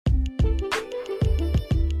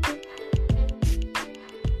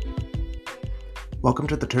Welcome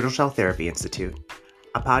to the Turtleshell Therapy Institute,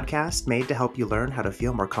 a podcast made to help you learn how to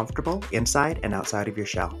feel more comfortable inside and outside of your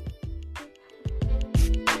shell.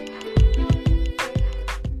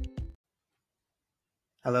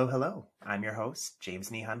 Hello. I'm your host,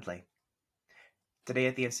 James Nee Hundley. Today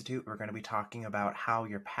at the Institute, we're going to be talking about how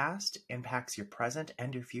your past impacts your present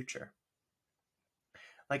and your future.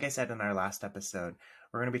 Like I said in our last episode,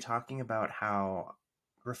 we're going to be talking about how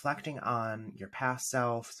reflecting on your past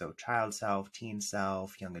self, so child self, teen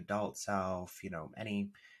self, young adult self,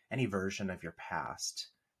 any version of your past,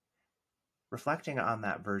 reflecting on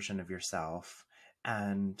that version of yourself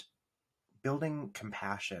and building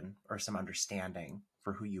compassion or some understanding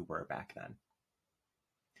for who you were back then.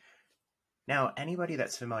 Now, anybody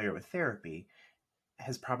that's familiar with therapy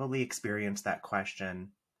has probably experienced that question,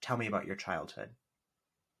 tell me about your childhood.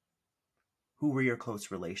 Who were your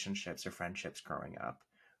close relationships or friendships growing up?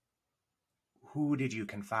 Who did you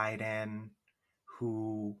confide in?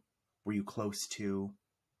 Who were you close to?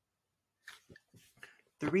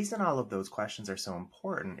 The reason all of those questions are so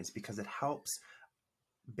important is because it helps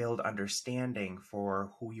build understanding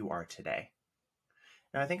for who you are today.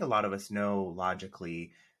 Now, I think a lot of us know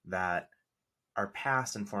logically that our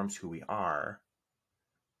past informs who we are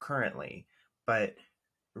currently, but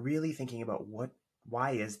really thinking about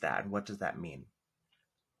why is that? What does that mean?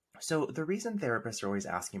 So the reason therapists are always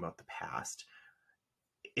asking about the past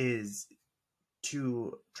is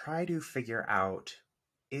to try to figure out,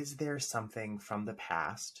 is there something from the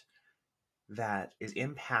past that is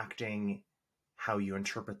impacting how you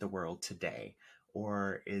interpret the world today?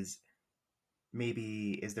 Or is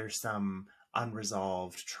there some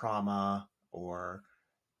unresolved trauma or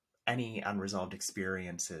any unresolved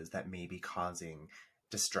experiences that may be causing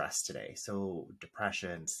distress today? So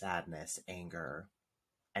depression, sadness, anger,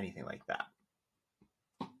 anything like that.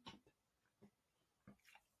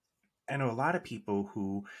 I know a lot of people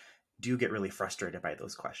who do get really frustrated by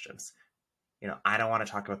those questions. I don't want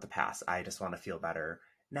to talk about the past. I just want to feel better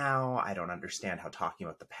now. I don't understand how talking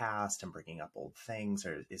about the past and bringing up old things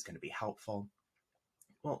is going to be helpful.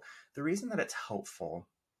 Well, the reason that it's helpful,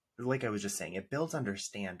 like I was just saying, it builds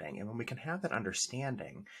understanding. And when we can have that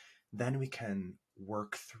understanding, then we can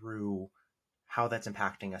work through how that's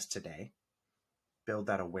impacting us today, build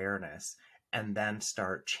that awareness, and then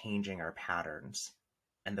start changing our patterns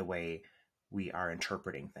and the way we are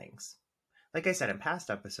interpreting things. Like I said in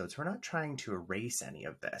past episodes, we're not trying to erase any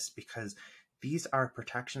of this because these are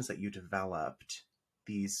protections that you developed,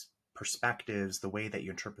 these perspectives, the way that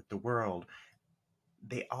you interpret the world,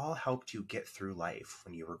 they all helped you get through life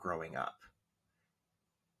when you were growing up.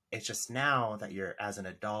 It's just now that you're as an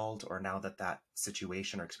adult, or now that that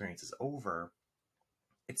situation or experience is over,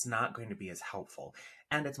 it's not going to be as helpful,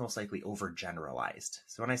 and it's most likely overgeneralized.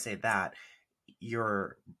 So when I say that,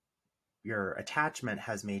 your attachment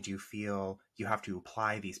has made you feel you have to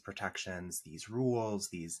apply these protections, these rules,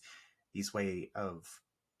 these way of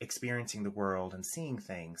experiencing the world and seeing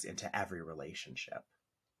things into every relationship,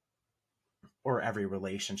 or every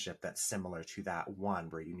relationship that's similar to that one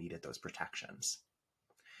where you needed those protections.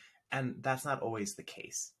 And that's not always the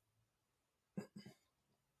case.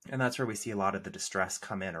 And that's where we see a lot of the distress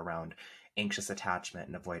come in around anxious attachment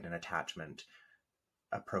and avoidant attachment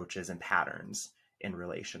approaches and patterns in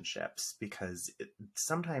relationships, because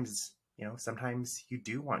sometimes you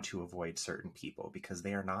do want to avoid certain people because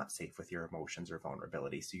they are not safe with your emotions or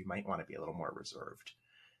vulnerability. So you might want to be a little more reserved.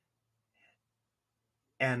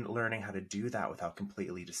 And learning how to do that without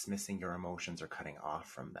completely dismissing your emotions or cutting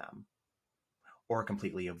off from them, or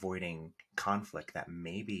completely avoiding conflict that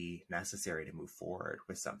may be necessary to move forward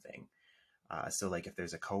with something. So like if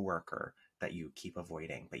there's a coworker that you keep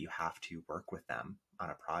avoiding, but you have to work with them on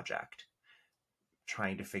a project,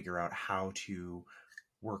 trying to figure out how to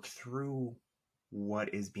work through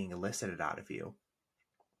what is being elicited out of you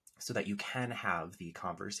so that you can have the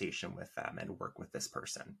conversation with them and work with this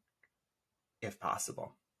person, if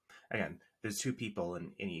possible. Again, there's two people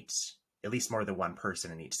in each, at least more than one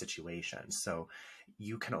person in each situation. So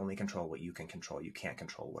you can only control what you can control. You can't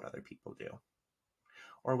control what other people do.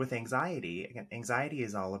 Or with anxiety, again, anxiety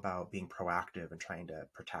is all about being proactive and trying to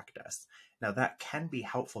protect us. Now that can be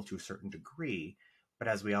helpful to a certain degree, but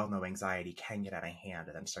as we all know, anxiety can get out of hand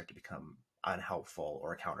and then start to become unhelpful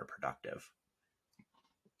or counterproductive.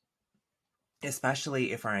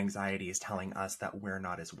 Especially if our anxiety is telling us that we're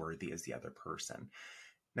not as worthy as the other person.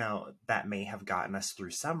 Now, that may have gotten us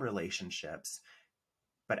through some relationships,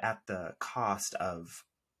 but at the cost of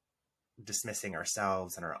dismissing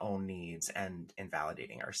ourselves and our own needs and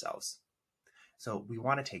invalidating ourselves. So we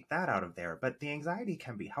want to take that out of there, but the anxiety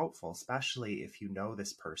can be helpful, especially if you know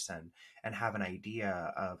this person and have an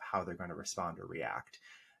idea of how they're going to respond or react.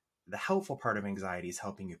 The helpful part of anxiety is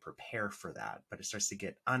helping you prepare for that, but it starts to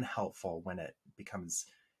get unhelpful when it becomes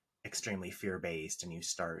extremely fear-based and you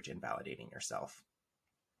start invalidating yourself.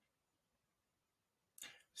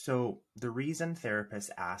 So the reason therapists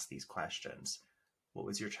ask these questions, what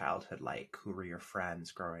was your childhood like? Who were your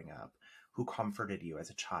friends growing up? Who comforted you as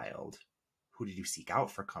a child? Who did you seek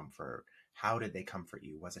out for comfort? How did they comfort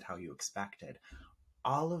you? Was it how you expected?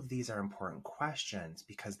 All of these are important questions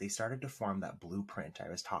because they started to form that blueprint I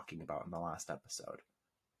was talking about in the last episode.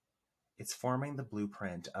 It's forming the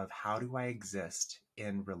blueprint of how do I exist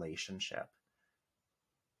in relationship?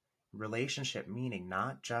 Relationship meaning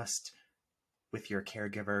not just with your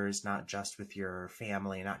caregivers, not just with your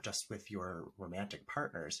family, not just with your romantic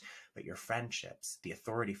partners, but your friendships, the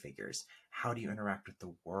authority figures. How do you interact with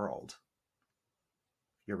the world?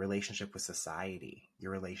 Your relationship with society,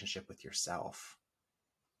 your relationship with yourself.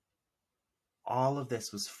 All of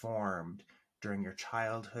this was formed during your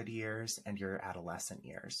childhood years and your adolescent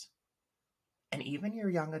years, and even your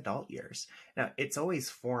young adult years. Now, it's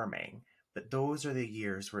always forming, but those are the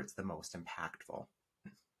years where it's the most impactful.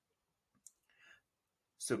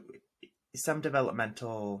 So some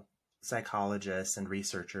developmental psychologists and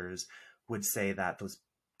researchers would say that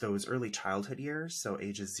those early childhood years, so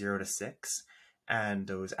ages 0 to 6, and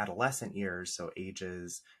those adolescent years, so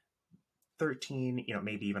ages 13,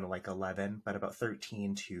 maybe even like 11, but about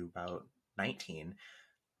 13 to about 19,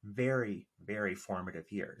 very, very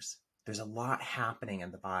formative years. There's a lot happening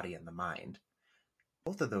in the body and the mind.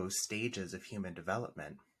 Both of those stages of human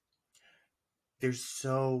development, there's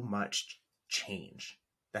so much change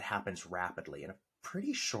that happens rapidly in a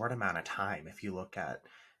pretty short amount of time if you look at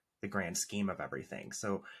the grand scheme of everything.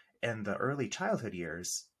 So in the early childhood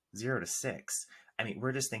years, 0 to 6,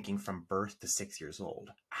 we're just thinking from birth to 6 years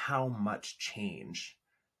old, how much change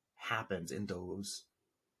happens in those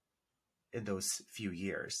few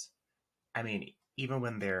years. Even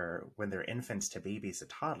when they're infants to babies to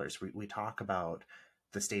toddlers, we talk about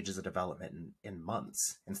the stages of development in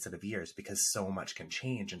months instead of years, because so much can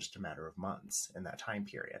change in just a matter of months in that time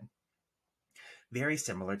period. Very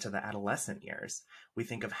similar to the adolescent years. We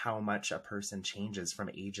think of how much a person changes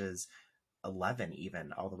from ages 11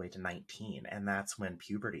 even all the way to 19, and that's when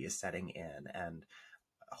puberty is setting in and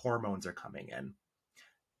hormones are coming in.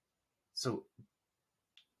 So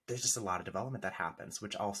there's just a lot of development that happens,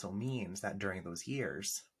 which also means that during those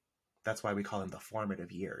years, that's why we call them the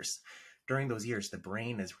formative years. During those years, the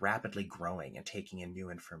brain is rapidly growing and taking in new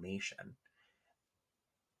information.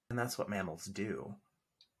 And that's what mammals do.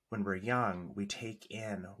 When we're young, we take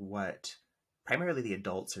in what primarily the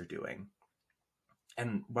adults are doing.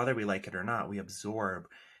 And whether we like it or not, we absorb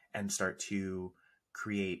and start to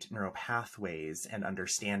create neural pathways and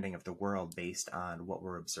understanding of the world based on what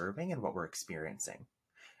we're observing and what we're experiencing.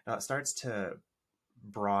 Now it starts to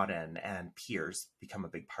broaden, and peers become a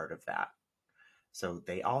big part of that. So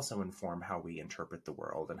they also inform how we interpret the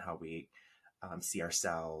world and how we see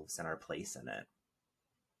ourselves and our place in it.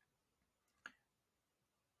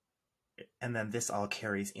 And then this all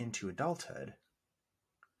carries into adulthood.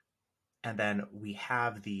 And then we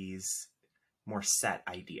have these more set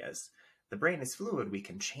ideas. The brain is fluid, we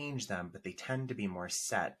can change them, but they tend to be more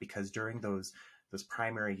set because during those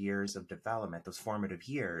primary years of development, those formative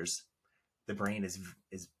years, the brain is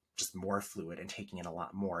just more fluid and taking in a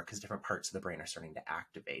lot more because different parts of the brain are starting to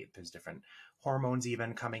activate. There's different hormones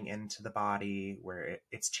even coming into the body where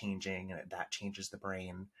it's changing, and that changes the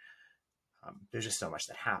brain. There's just so much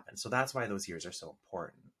that happens. So that's why those years are so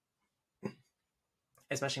important.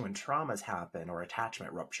 Especially when traumas happen or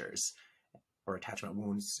attachment ruptures or attachment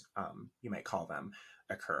wounds, you might call them,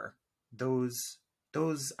 occur. Those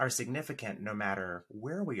are significant no matter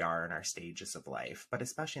where we are in our stages of life, but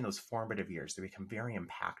especially in those formative years, they become very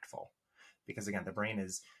impactful because, again, the brain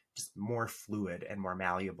is just more fluid and more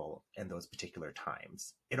malleable in those particular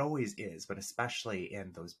times. It always is, but especially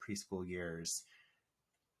in those preschool years,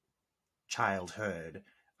 childhood,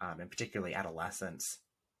 and particularly adolescence,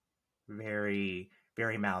 very,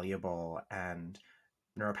 very malleable, and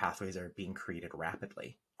neural pathways are being created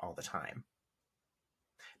rapidly all the time.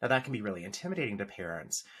 Now that can be really intimidating to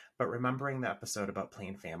parents, but remembering the episode about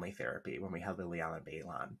plain family therapy when we had Liliana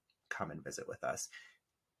Balon come and visit with us.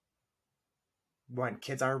 One,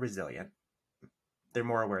 kids are resilient. They're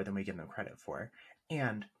more aware than we give them credit for.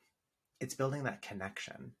 And it's building that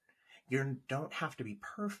connection. You don't have to be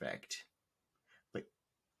perfect, but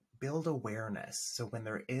build awareness. So when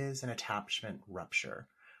there is an attachment rupture,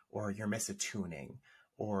 or you're misattuning,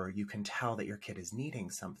 or you can tell that your kid is needing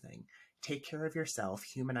something, take care of yourself,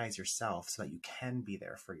 humanize yourself so that you can be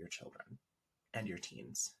there for your children and your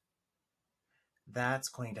teens. That's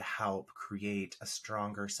going to help create a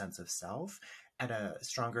stronger sense of self and a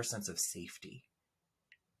stronger sense of safety.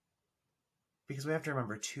 Because we have to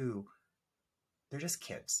remember too, they're just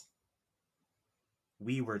kids.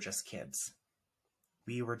 We were just kids.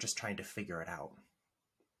 We were just trying to figure it out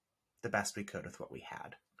the best we could with what we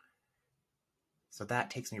had. So that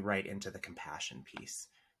takes me right into the compassion piece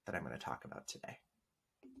that I'm going to talk about today.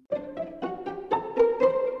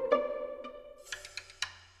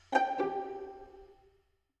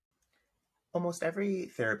 Almost every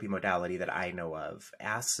therapy modality that I know of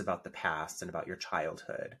asks about the past and about your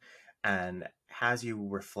childhood and has you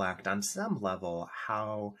reflect on some level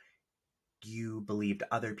how you believed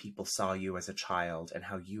other people saw you as a child and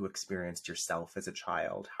how you experienced yourself as a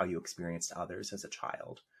child, how you experienced others as a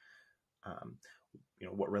child.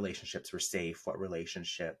 What relationships were safe, what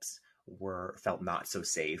relationships felt not so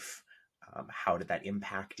safe. How did that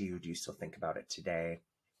impact you? Do you still think about it today?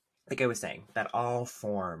 Like I was saying, that all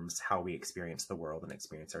forms how we experience the world and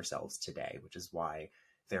experience ourselves today, which is why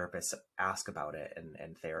therapists ask about it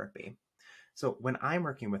in therapy. So when I'm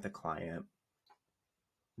working with a client,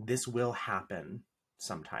 this will happen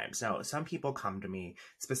sometimes. Now, some people come to me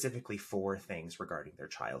specifically for things regarding their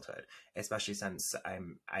childhood, especially since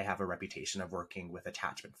I have a reputation of working with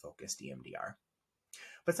attachment-focused EMDR.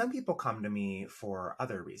 But some people come to me for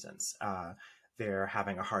other reasons. They're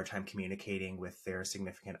having a hard time communicating with their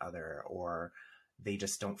significant other, or they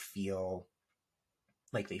just don't feel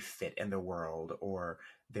like they fit in the world, or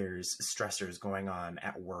there's stressors going on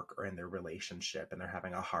at work or in their relationship, and they're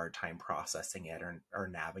having a hard time processing it or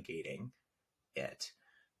navigating it.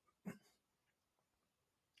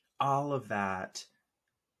 All of that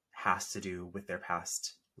has to do with their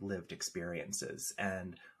past lived experiences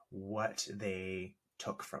and what they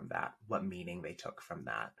took from that, what meaning they took from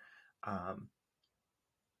that.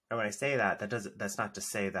 And when I say that's not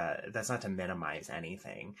to minimize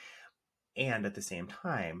anything. And at the same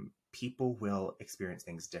time, people will experience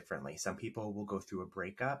things differently. Some people will go through a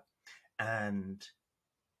breakup and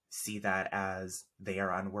see that as they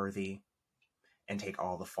are unworthy and take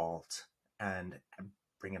all the fault and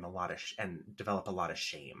bring in and develop a lot of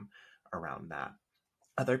shame around that.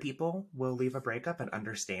 Other people will leave a breakup and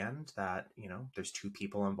understand that, there's two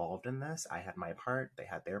people involved in this. I had my part, they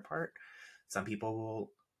had their part. Some people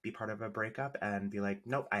will be part of a breakup and be like,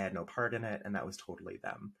 nope, I had no part in it, and that was totally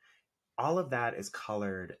them. All of that is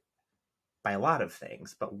colored by a lot of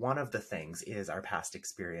things, but one of the things is our past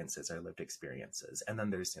experiences, our lived experiences. And then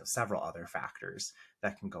there's several other factors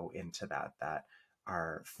that can go into that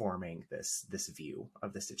are forming this view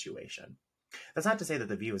of the situation. That's not to say that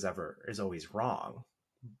the view is always wrong,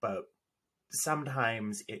 but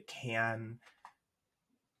sometimes it can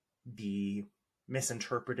be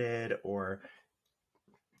misinterpreted or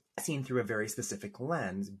seen through a very specific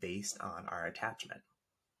lens based on our attachment.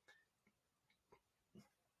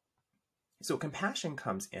 So compassion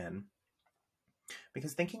comes in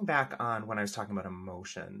because thinking back on when I was talking about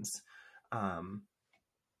emotions, and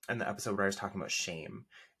the episode where I was talking about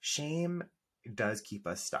shame does keep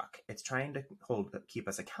us stuck. It's trying to keep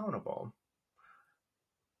us accountable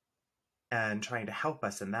and trying to help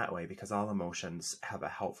us in that way, because all emotions have a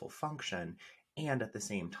helpful function. And at the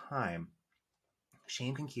same time,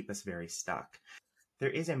 shame can keep us very stuck. There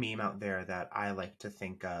is a meme out there that I like to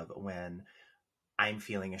think of when I'm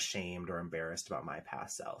feeling ashamed or embarrassed about my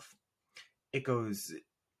past self. It goes,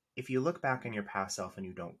 if you look back on your past self and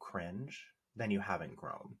you don't cringe, then you haven't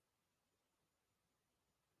grown.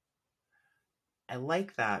 I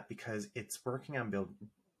like that because it's working on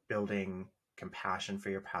building compassion for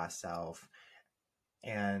your past self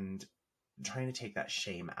and trying to take that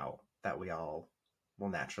shame out that we all will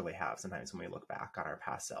naturally have sometimes when we look back on our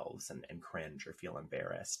past selves and cringe or feel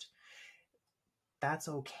embarrassed. That's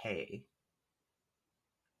okay.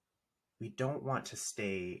 We don't want to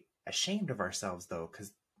stay ashamed of ourselves, though,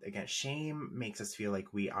 because, again, shame makes us feel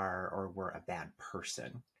like we are or we're a bad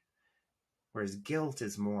person. Whereas guilt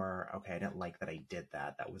is more, okay, I didn't like that I did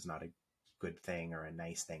that. That was not a good thing or a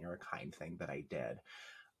nice thing or a kind thing that I did.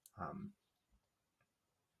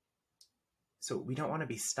 So we don't want to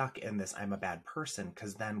be stuck in this I'm a bad person,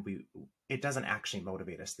 because then it doesn't actually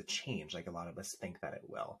motivate us to change like a lot of us think that it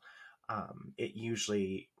will. It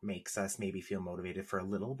usually makes us maybe feel motivated for a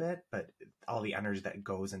little bit, but all the energy that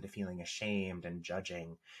goes into feeling ashamed and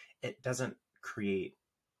judging, it doesn't create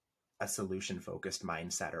a solution-focused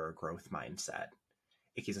mindset or a growth mindset.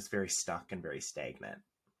 It keeps us very stuck and very stagnant.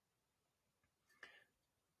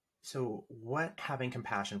 So what having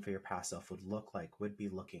compassion for your past self would look like would be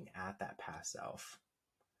looking at that past self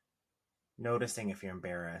noticing if you're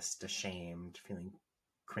embarrassed, ashamed, feeling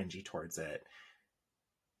cringy towards it,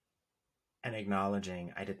 and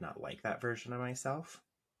acknowledging I did not like that version of myself.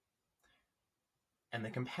 And the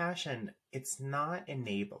compassion, it's not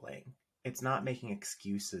enabling. It's not making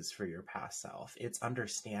excuses for your past self. It's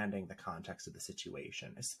understanding the context of the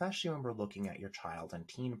situation, especially when we're looking at your child and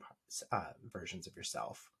teen versions of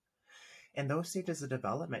yourself. In those stages of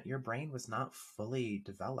development, your brain was not fully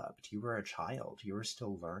developed. You were a child. You were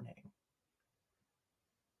still learning.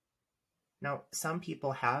 Now, some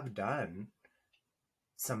people have done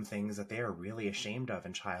some things that they are really ashamed of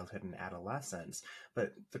in childhood and adolescence.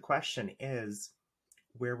 But the question is,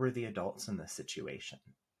 where were the adults in this situation?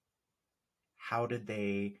 How did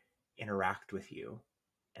they interact with you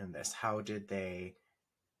in this? How did they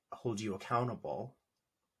hold you accountable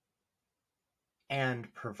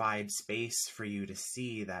and provide space for you to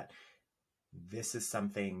see that this is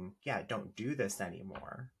something, don't do this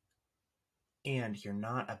anymore. And you're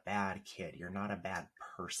not a bad kid. You're not a bad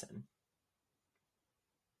person.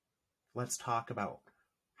 Let's talk about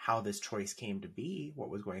how this choice came to be, what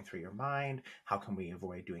was going through your mind, how can we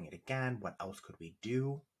avoid doing it again, what else could we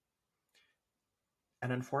do?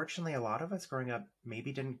 And unfortunately, a lot of us growing up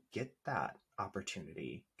maybe didn't get that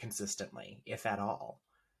opportunity consistently, if at all.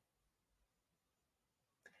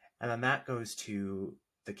 And then that goes to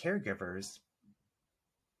the caregivers.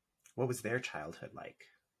 What was their childhood like?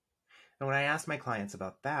 And when I ask my clients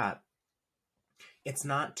about that, it's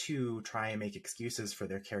not to try and make excuses for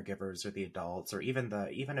their caregivers or the adults, or even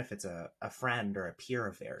if it's a friend or a peer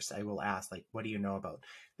of theirs. I will ask, like, what do you know about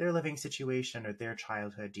their living situation or their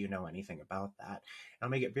childhood? Do you know anything about that? And I'll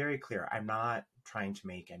make it very clear, I'm not trying to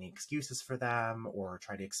make any excuses for them or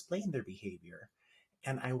try to explain their behavior.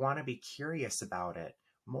 And I want to be curious about it,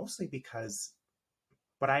 mostly because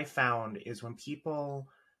what I found is when people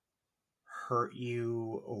hurt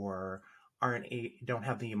you or don't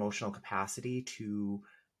have the emotional capacity to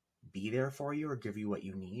be there for you or give you what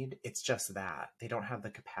you need, it's just that they don't have the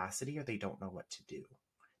capacity or they don't know what to do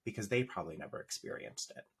because they probably never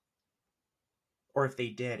experienced it. Or if they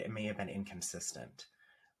did, it may have been inconsistent,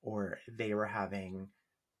 or they were having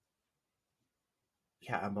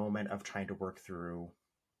a moment of trying to work through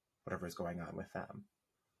whatever is going on with them.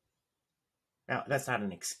 Now, that's not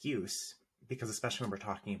an excuse, because especially when we're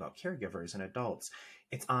talking about caregivers and adults,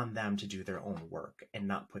 it's on them to do their own work and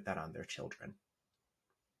not put that on their children.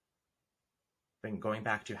 And going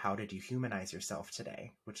back to how did you humanize yourself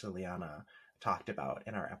today, which Liliana talked about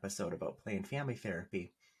in our episode about play and family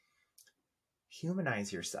therapy.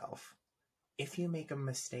 Humanize yourself. If you make a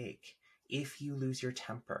mistake, if you lose your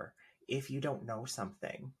temper, if you don't know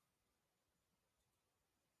something,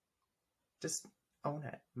 just own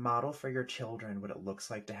it. Model for your children what it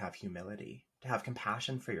looks like to have humility, to have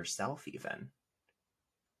compassion for yourself even.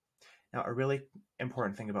 Now, a really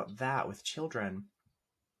important thing about that with children,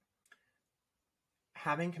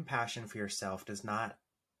 having compassion for yourself does not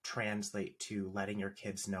translate to letting your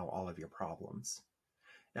kids know all of your problems.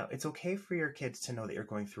 Now, it's okay for your kids to know that you're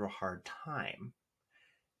going through a hard time,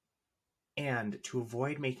 and to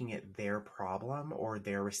avoid making it their problem or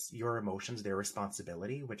your emotions, their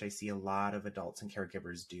responsibility, which I see a lot of adults and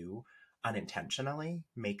caregivers do unintentionally,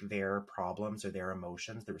 make their problems or their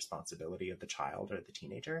emotions the responsibility of the child or the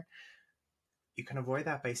teenager. You can avoid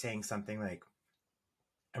that by saying something like,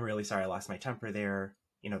 I'm really sorry I lost my temper there.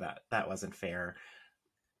 That wasn't fair.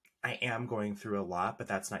 I am going through a lot, but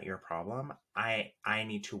that's not your problem. I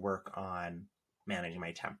need to work on managing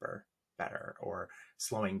my temper better, or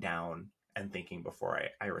slowing down and thinking before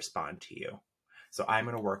I respond to you. So I'm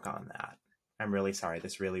going to work on that. I'm really sorry.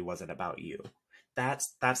 This really wasn't about you.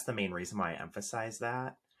 That's the main reason why I emphasize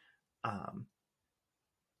that.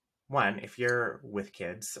 One, if you're with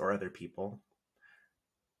kids or other people,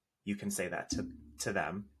 you can say that to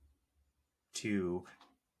them, to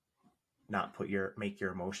not make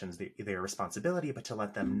your emotions their responsibility, but to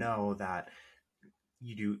let them know that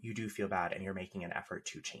you do feel bad and you're making an effort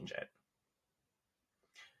to change it.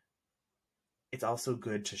 It's also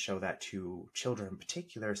good to show that to children in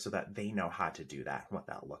particular so that they know how to do that and what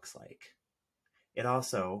that looks like. It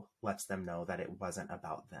also lets them know that it wasn't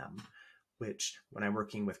about them, which when I'm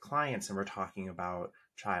working with clients and we're talking about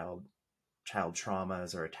child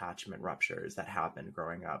traumas or attachment ruptures that happened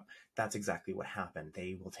growing up, that's exactly what happened.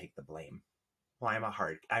 They will take the blame. Well,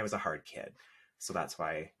 I was a hard kid, so that's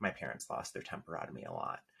why my parents lost their temper out of me a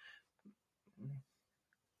lot.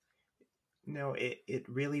 No, it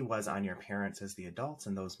really was on your parents as the adults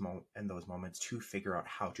in those moments to figure out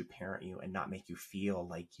how to parent you and not make you feel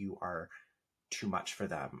like you are too much for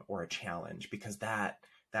them or a challenge, because that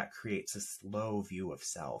creates this low view of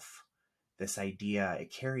self this idea,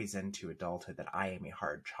 it carries into adulthood that I am a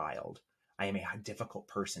hard child. I am a difficult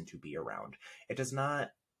person to be around. It does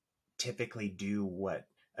not typically do what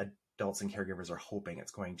adults and caregivers are hoping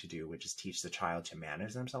it's going to do, which is teach the child to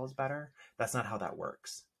manage themselves better. That's not how that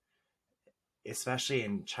works. Especially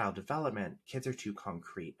in child development, kids are too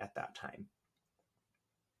concrete at that time.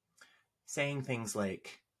 Saying things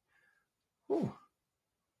like, "Ooh,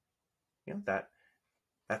 that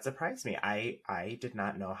surprised me. I did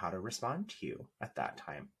not know how to respond to you at that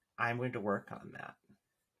time. I'm going to work on that.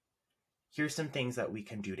 Here's some things that we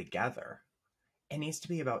can do together." It needs to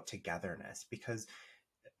be about togetherness, because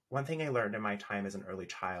one thing I learned in my time as an early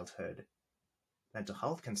childhood mental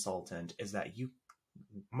health consultant is that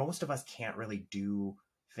most of us can't really do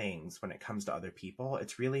things when it comes to other people.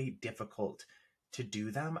 It's really difficult to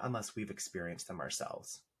do them unless we've experienced them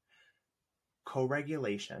ourselves.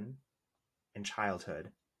 Co-regulation in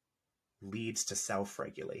childhood leads to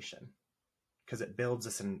self-regulation, because it builds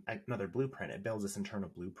us another blueprint. It builds this internal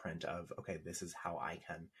blueprint of, okay, this is how I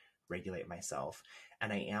can regulate myself,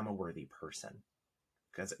 and I am a worthy person.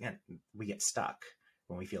 Because again, we get stuck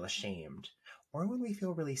when we feel ashamed or when we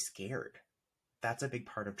feel really scared. That's a big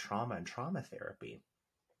part of trauma and trauma therapy.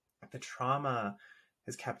 The trauma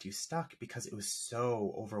has kept you stuck because it was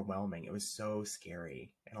so overwhelming. It was so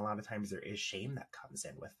scary. And a lot of times there is shame that comes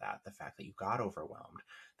in with that. The fact that you got overwhelmed,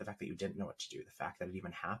 the fact that you didn't know what to do, the fact that it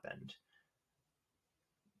even happened.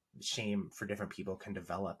 Shame for different people can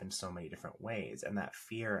develop in so many different ways. And that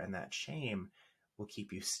fear and that shame will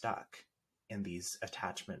keep you stuck in these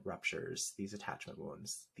attachment ruptures, these attachment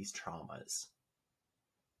wounds, these traumas.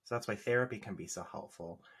 So that's why therapy can be so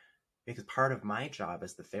helpful, because part of my job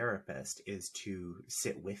as the therapist is to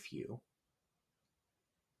sit with you.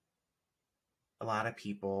 A lot of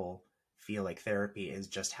people feel like therapy is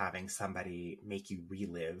just having somebody make you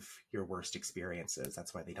relive your worst experiences.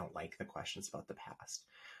 That's why they don't like the questions about the past.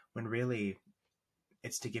 When really,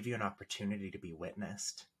 it's to give you an opportunity to be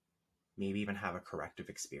witnessed, maybe even have a corrective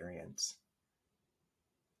experience.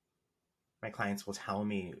 My clients will tell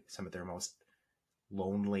me some of their most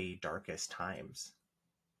lonely, darkest times.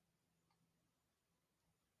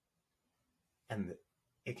 And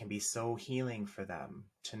it can be so healing for them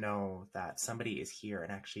to know that somebody is here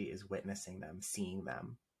and actually is witnessing them, seeing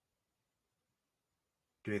them,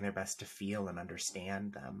 doing their best to feel and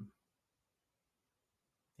understand them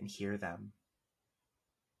and hear them,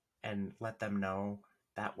 and let them know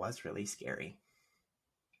that was really scary.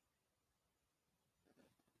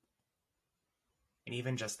 And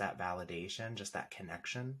even just that validation, just that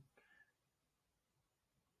connection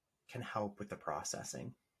can help with the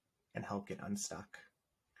processing and help get unstuck.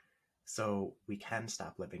 So we can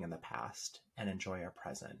stop living in the past and enjoy our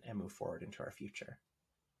present and move forward into our future.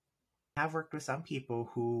 I have worked with some people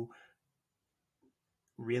who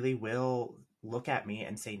really will look at me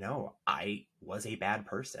and say, no, I was a bad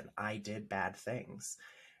person. I did bad things.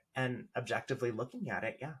 And objectively looking at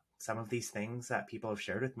it, yeah, some of these things that people have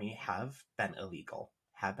shared with me have been illegal,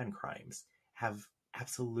 have been crimes, have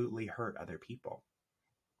absolutely hurt other people.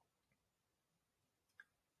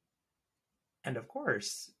 And of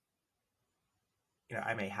course,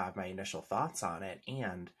 I may have my initial thoughts on it,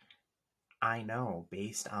 and I know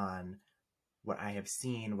based on what I have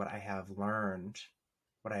seen, what I have learned,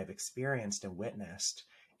 what I have experienced and witnessed,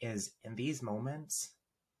 is in these moments,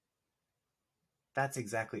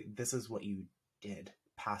 this is what you did,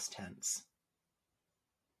 past tense.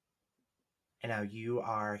 And now you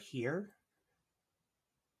are here.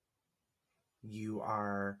 You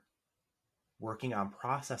are working on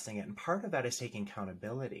processing it. And part of that is taking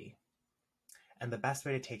accountability. And the best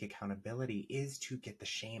way to take accountability is to get the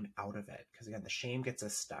shame out of it. Because again, the shame gets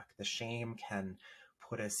us stuck. The shame can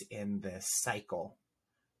put us in this cycle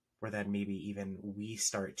where then maybe even we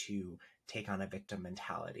start to take on a victim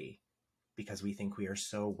mentality because we think we are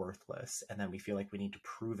so worthless. And then we feel like we need to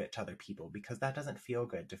prove it to other people, because that doesn't feel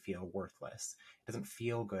good to feel worthless. It doesn't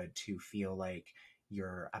feel good to feel like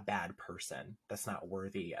you're a bad person that's not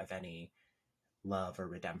worthy of any love or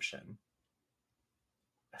redemption.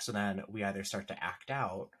 So then we either start to act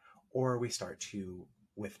out or we start to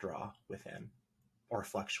withdraw within or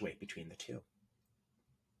fluctuate between the two.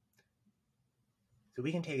 So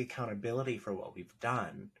we can take accountability for what we've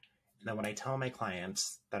done. And then when I tell my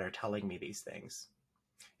clients that are telling me these things,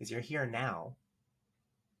 is you're here now.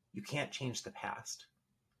 You can't change the past.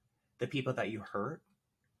 The people that you hurt,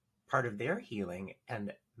 part of their healing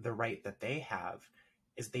and the right that they have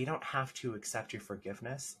is they don't have to accept your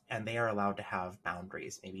forgiveness, and they are allowed to have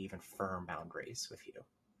boundaries, maybe even firm boundaries with you.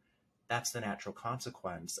 That's the natural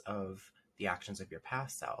consequence of the actions of your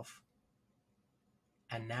past self.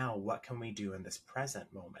 And now what can we do in this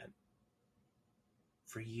present moment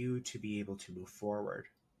for you to be able to move forward.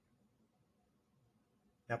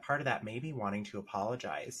 Now, part of that may be wanting to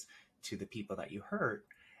apologize to the people that you hurt,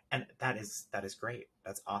 and that is great.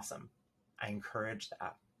 That's awesome. I encourage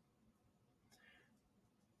that,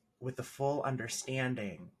 with the full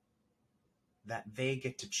understanding that they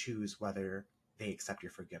get to choose whether they accept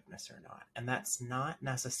your forgiveness or not. And that's not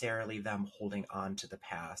necessarily them holding on to the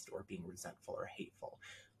past or being resentful or hateful.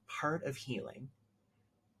 Part of healing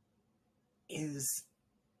is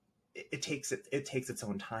it takes its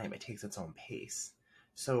own time, it takes its own pace.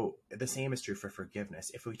 So the same is true for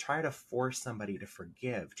forgiveness. If we try to force somebody to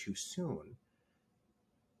forgive too soon,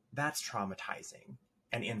 that's traumatizing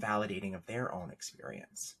and invalidating of their own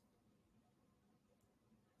experience.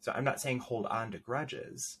 So I'm not saying hold on to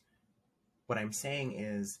grudges. What I'm saying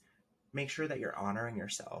is make sure that you're honoring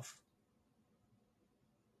yourself.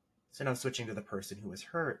 So now, switching to the person who was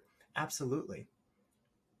hurt, absolutely.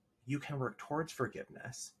 You can work towards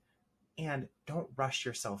forgiveness, and don't rush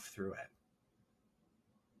yourself through it.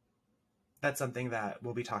 That's something that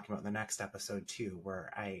we'll be talking about in the next episode too,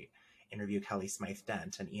 where I interview Kelly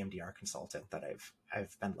Smythe-Dent, an EMDR consultant that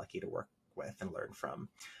I've been lucky to work with and learn from.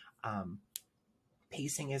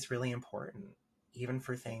 Pacing is really important, even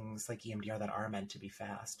for things like EMDR that are meant to be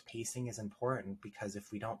fast. Pacing is important because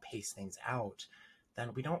if we don't pace things out,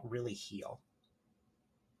 then we don't really heal.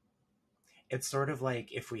 It's sort of like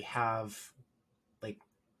if we have like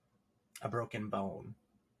a broken bone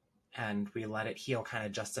and we let it heal kind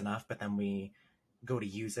of just enough, but then we go to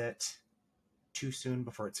use it too soon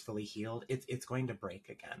before it's fully healed, it's going to break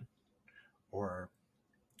again, or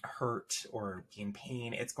hurt, or be in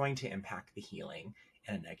pain. It's going to impact the healing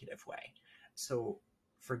in a negative way. So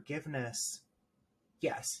forgiveness,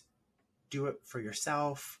 yes, do it for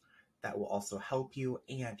yourself. That will also help you,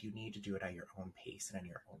 and you need to do it at your own pace and in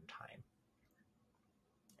your own time.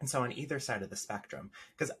 And so on either side of the spectrum,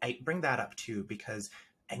 because I bring that up too, because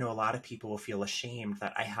I know a lot of people will feel ashamed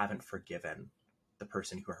that I haven't forgiven the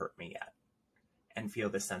person who hurt me yet, and feel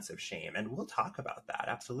this sense of shame. And we'll talk about that.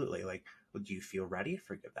 Absolutely. Like, well, do you feel ready to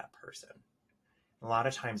forgive that person? A lot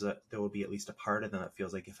of times there will be at least a part of them that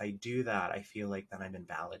feels like if I do that, I feel like then I'm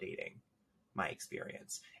invalidating my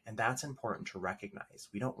experience. And that's important to recognize.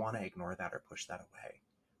 We don't want to ignore that or push that away.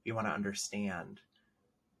 We want to understand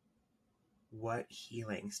what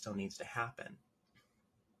healing still needs to happen,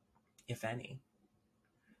 if any.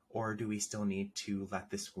 Or do we still need to let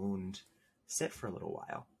this wound sit for a little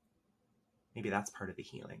while? Maybe that's part of the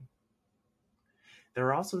healing. There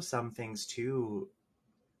are also some things too,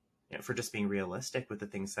 for just being realistic with the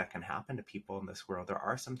things that can happen to people in this world, there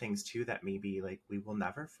are some things too that maybe like we will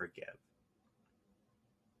never forgive.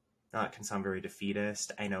 Now, that can sound very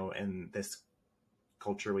defeatist. I know in this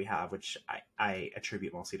culture we have, which I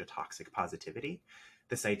attribute mostly to toxic positivity,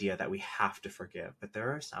 this idea that we have to forgive. But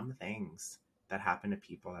there are some things that happen to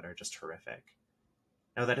people that are just horrific.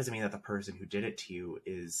 Now, that doesn't mean that the person who did it to you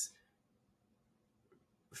is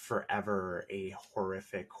forever a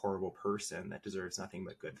horrific, horrible person that deserves nothing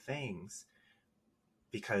but good things,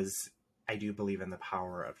 because I do believe in the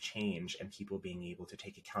power of change and people being able to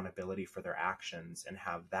take accountability for their actions and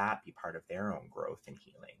have that be part of their own growth and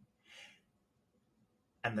healing.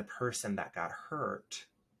 And the person that got hurt,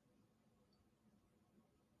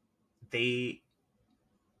 they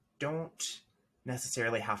don't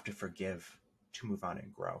necessarily have to forgive to move on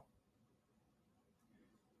and grow.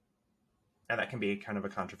 Now, that can be kind of a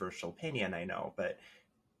controversial opinion, I know, but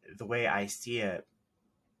the way I see it,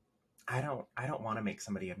 I don't want to make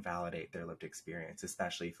somebody invalidate their lived experience,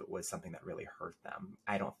 especially if it was something that really hurt them.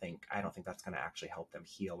 I don't think that's going to actually help them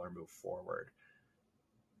heal or move forward.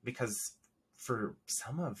 Because for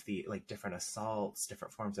some of the like different assaults,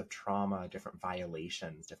 different forms of trauma, different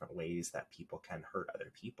violations, different ways that people can hurt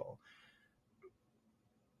other people,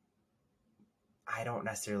 I don't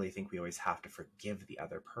necessarily think we always have to forgive the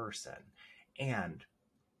other person. And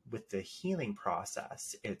with the healing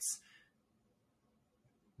process, it's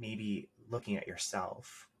maybe looking at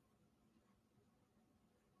yourself,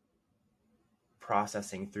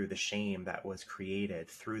 processing through the shame that was created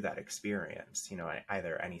through that experience,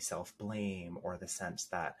 either any self-blame or the sense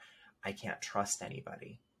that I can't trust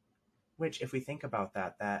anybody, which if we think about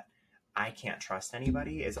that I can't trust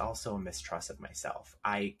anybody is also a mistrust of myself.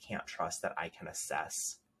 I can't trust that I can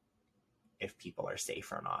assess if people are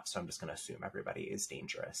safe or not. So I'm just going to assume everybody is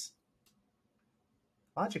dangerous.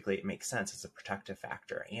 Logically, it makes sense as a protective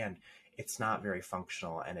factor, and it's not very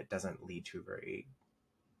functional, and it doesn't lead to a very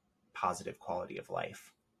positive quality of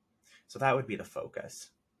life. So that would be the focus.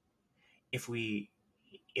 If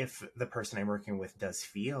the person I'm working with does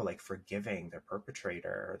feel like forgiving their perpetrator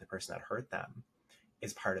or the person that hurt them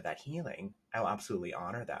is part of that healing, I'll absolutely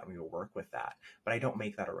honor that and we will work with that. But I don't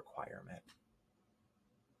make that a requirement.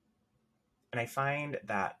 And I find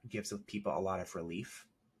that gives people a lot of relief,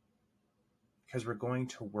 because we're going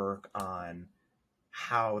to work on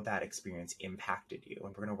how that experience impacted you, and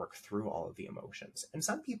we're going to work through all of the emotions. And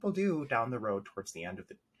some people do, down the road towards the end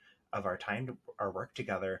of our time, our work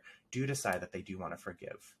together, do decide that they do want to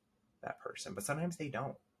forgive that person, but sometimes they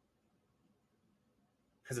don't,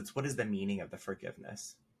 because it's, what is the meaning of the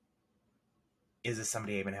forgiveness? Is this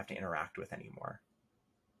somebody I even have to interact with anymore?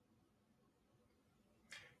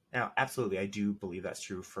 Now, absolutely, I do believe that's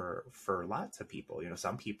true for lots of people.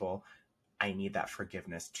 Some people, I need that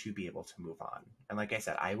forgiveness to be able to move on. And like I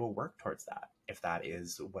said, I will work towards that if that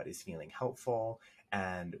is what is feeling helpful,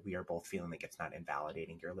 and we are both feeling like it's not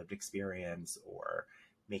invalidating your lived experience or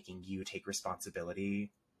making you take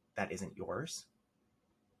responsibility that isn't yours.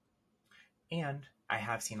 And I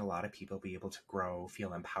have seen a lot of people be able to grow,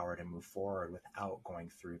 feel empowered, and move forward without going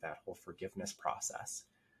through that whole forgiveness process.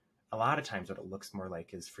 A lot of times what it looks more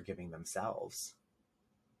like is forgiving themselves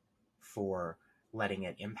for letting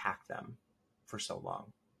it impact them for so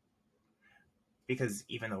long. Because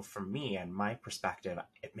even though from me and my perspective,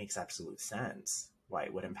 it makes absolute sense why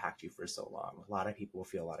it would impact you for so long. A lot of people will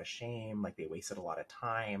feel a lot of shame, like they wasted a lot of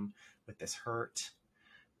time with this hurt.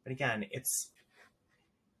 But again, it's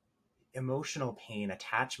emotional pain,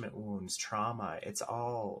 attachment wounds, trauma. It's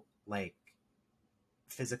all like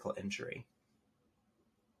physical injury.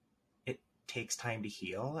 It takes time to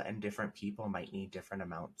heal, and different people might need different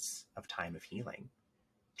amounts of time of healing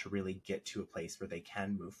to really get to a place where they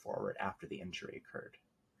can move forward after the injury occurred.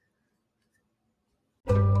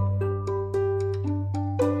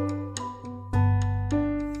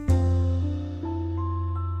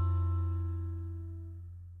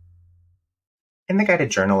 In the guided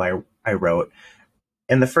journal I wrote,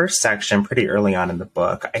 in the first section, pretty early on in the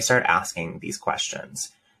book, I start asking these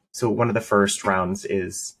questions. So one of the first rounds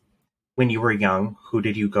is, when you were young, who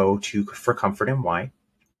did you go to for comfort and why?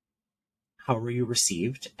 How were you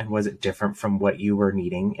received, and was it different from what you were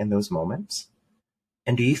needing in those moments?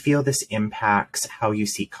 And do you feel this impacts how you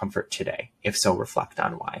seek comfort today? If so, reflect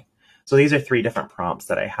on why. So these are 3 different prompts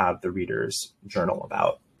that I have the reader's journal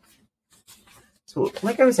about. So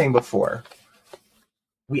like I was saying before,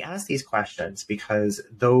 we ask these questions because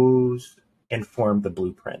those inform the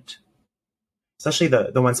blueprint, especially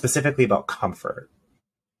the one specifically about comfort.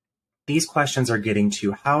 These questions are getting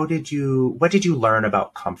to what did you learn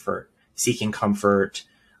about comfort, seeking comfort,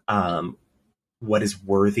 what is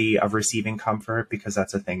worthy of receiving comfort, because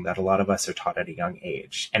that's a thing that a lot of us are taught at a young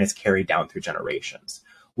age, and it's carried down through generations.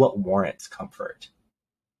 What warrants comfort?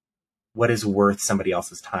 What is worth somebody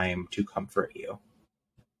else's time to comfort you?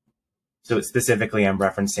 So specifically, I'm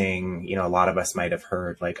referencing, a lot of us might have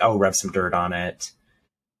heard like, oh, rub some dirt on it.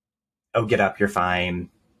 Oh, get up, you're fine.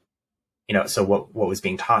 So what was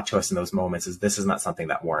being taught to us in those moments is this is not something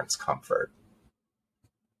that warrants comfort.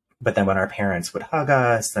 But then when our parents would hug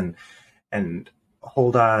us and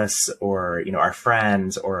hold us, or, our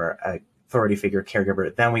friends or a authority figure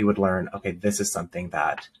caregiver, then we would learn, okay, this is something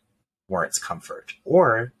that warrants comfort,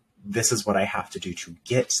 or this is what I have to do to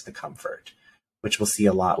get the comfort, which we'll see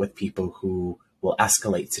a lot with people who will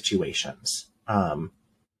escalate situations.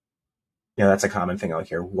 That's a common thing I'll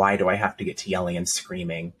hear. Why do I have to get to yelling and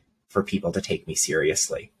screaming for people to take me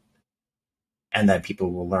seriously? And then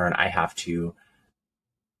people will learn I have to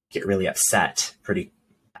get really upset.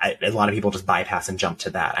 A lot of people just bypass and jump to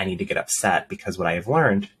that. I need to get upset because what I have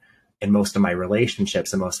learned in most of my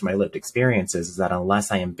relationships and most of my lived experiences is that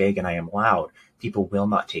unless I am big and I am loud, people will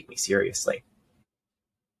not take me seriously.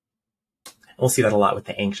 We'll see that a lot with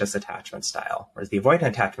the anxious attachment style, whereas the avoidant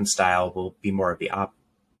attachment style will be more of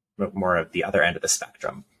the other end of the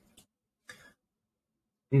spectrum.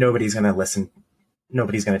 Nobody's going to listen.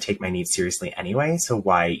 Nobody's going to take my needs seriously anyway, so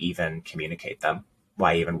why even communicate them?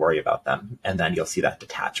 Why even worry about them? And then you'll see that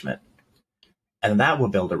detachment. And that will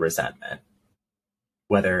build a resentment.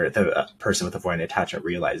 Whether the person with avoidant attachment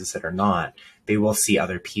realizes it or not, they will see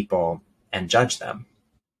other people and judge them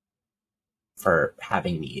for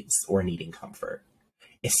having needs or needing comfort,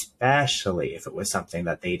 especially if it was something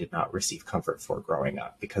that they did not receive comfort for growing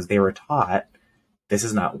up, because they were taught this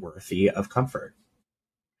is not worthy of comfort.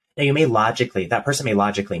 Now that person may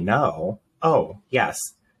logically know, oh yes,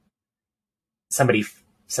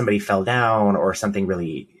 somebody fell down or something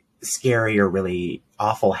really scary or really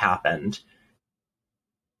awful happened.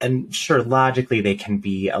 And sure, logically they can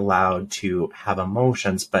be allowed to have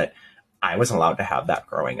emotions, but I wasn't allowed to have that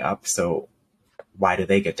growing up. So why do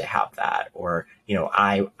they get to have that? Or,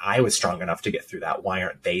 I was strong enough to get through that. Why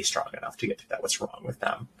aren't they strong enough to get through that? What's wrong with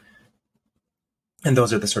them? And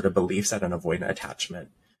those are the sort of beliefs that an avoidant attachment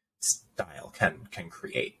style can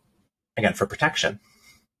create, again, for protection.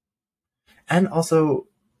 And also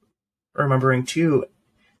remembering too,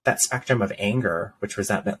 that spectrum of anger, which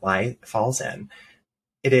resentment falls in,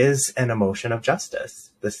 it is an emotion of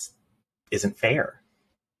justice. This isn't fair.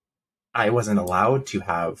 I wasn't allowed to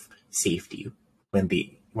have safety when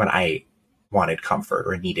I wanted comfort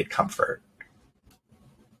or needed comfort.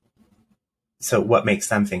 So what makes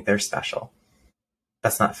them think they're special?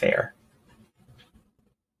 That's not fair.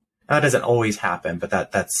 Now, that doesn't always happen, but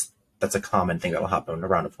that's a common thing that will happen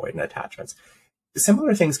around avoidant attachments.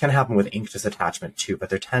 Similar things can happen with anxious attachment too, but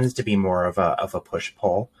there tends to be more of a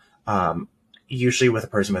push-pull. Usually with a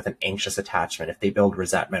person with an anxious attachment, if they build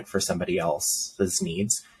resentment for somebody else's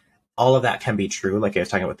needs, all of that can be true, like I was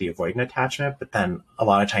talking about the avoidant attachment, but then a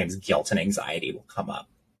lot of times guilt and anxiety will come up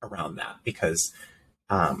around that because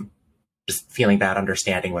just feeling bad,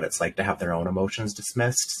 understanding what it's like to have their own emotions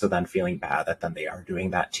dismissed. So then feeling bad that then they are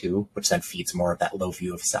doing that too, which then feeds more of that low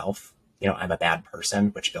view of self. I'm a bad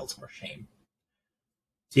person, which builds more shame.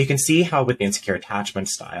 So you can see how with the insecure attachment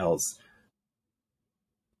styles,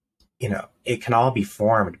 it can all be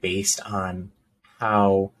formed based on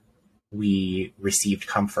how we received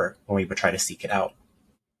comfort when we would try to seek it out.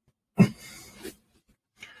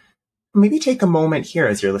 Maybe take a moment here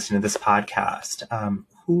as you're listening to this podcast.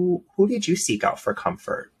 Who did you seek out for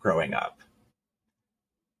comfort growing up?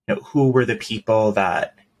 Who were the people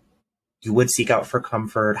that you would seek out for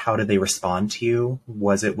comfort? How did they respond to you?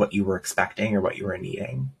 Was it what you were expecting or what you were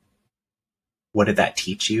needing? What did that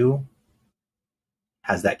teach you?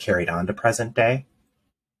 Has that carried on to present day?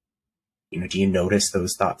 Do you notice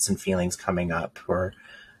those thoughts and feelings coming up, or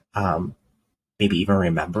maybe even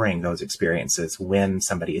remembering those experiences when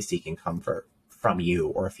somebody is seeking comfort from you,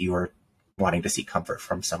 or if you are wanting to seek comfort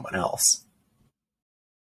from someone else?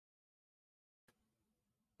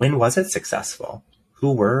 When was it successful?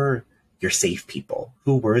 Who were your safe people?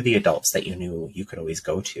 Who were the adults that you knew you could always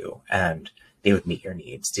go to and they would meet your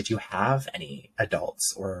needs? Did you have any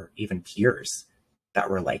adults or even peers that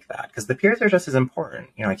were like that? Because the peers are just as important.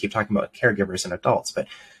 I keep talking about caregivers and adults, but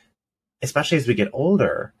especially as we get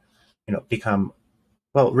older,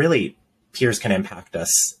 really peers can impact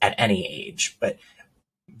us at any age, but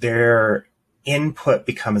their input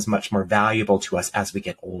becomes much more valuable to us as we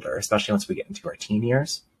get older, especially once we get into our teen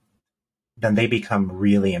years. Then they become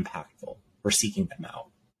really impactful. We're seeking them out.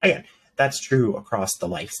 Again, that's true across the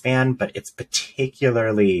lifespan, but it's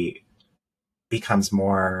particularly becomes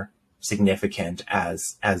more significant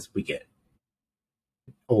as we get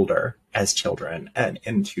older, as children, and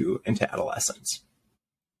into adolescence.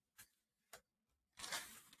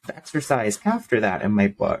 The exercise after that in my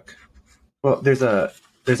book, there's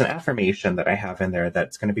an affirmation that I have in there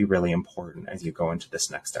that's going to be really important as you go into this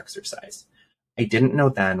next exercise. I didn't know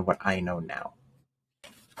then what I know now.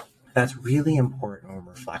 That's really important when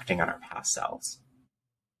we're reflecting on our past selves.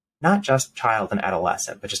 Not just child and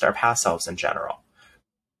adolescent, but just our past selves in general.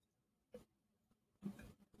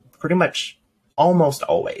 Pretty much almost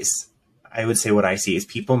always, I would say what I see is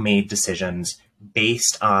people made decisions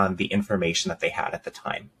based on the information that they had at the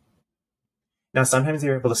time. Now, sometimes they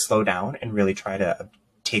were able to slow down and really try to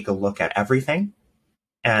take a look at everything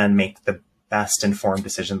and make the best informed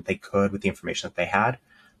decision that they could with the information that they had.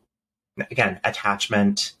 Again,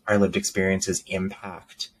 attachment, our lived experiences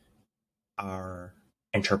impact our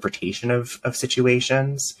interpretation of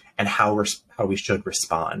situations and how we should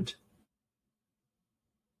respond.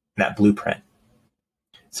 That blueprint.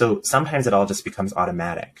 So sometimes it all just becomes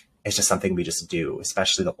automatic. It's just something we just do,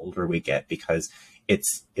 especially the older we get, because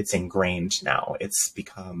it's ingrained now. It's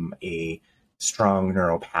become a strong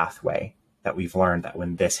neural pathway that we've learned that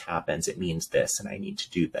when this happens, it means this, and I need to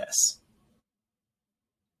do this.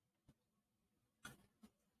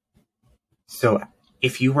 So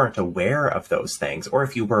if you weren't aware of those things, or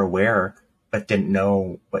if you were aware but didn't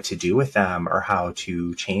know what to do with them or how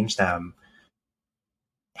to change them,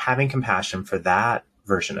 having compassion for that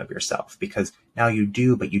version of yourself, because now you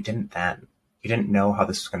do, but you didn't then. You didn't know how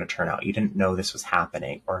this was going to turn out. You didn't know this was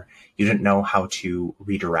happening, or you didn't know how to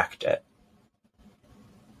redirect it.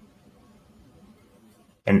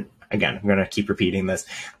 And again, I'm going to keep repeating this.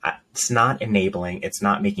 It's not enabling. It's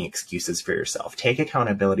not making excuses for yourself. Take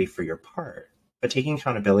accountability for your part. But taking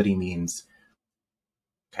accountability means,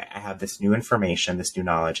 okay, I have this new information, this new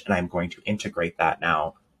knowledge, and I'm going to integrate that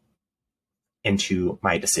now into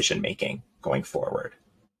my decision-making going forward.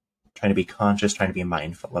 Trying to be conscious, trying to be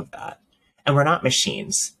mindful of that. And we're not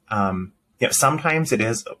machines. Sometimes it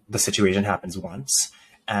is, the situation happens once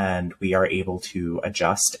and we are able to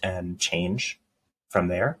adjust and change from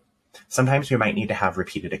there. Sometimes we might need to have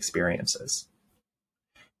repeated experiences.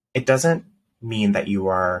 it doesn't mean that you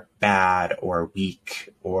are bad or weak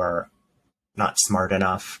or not smart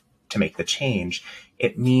enough to make the change.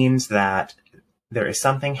 It means that there is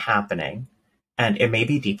something happening and it may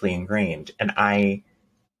be deeply ingrained. And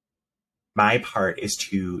my part is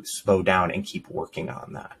to slow down and keep working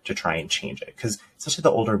on that to try and change it. Because especially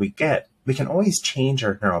the older we get, we can always change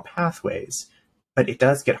our neural pathways, but it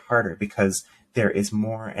does get harder because there is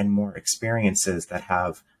more and more experiences that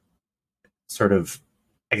have sort of,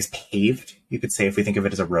 I guess, paved, you could say, if we think of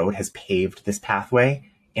it as a road, has paved this pathway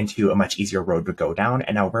into a much easier road to go down.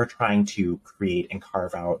 And now we're trying to create and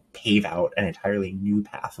pave out an entirely new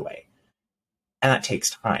pathway. And that takes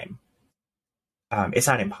time. It's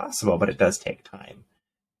not impossible, but it does take time.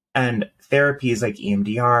 And therapies like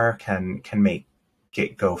EMDR can make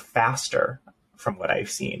it go faster, from what I've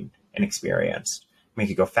seen and experienced, make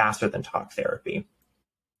it go faster than talk therapy.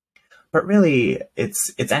 But really,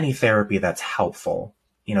 it's any therapy that's helpful,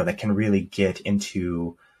 that can really get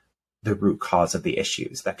into the root cause of the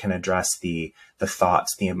issues, that can address the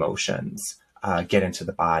thoughts, the emotions, get into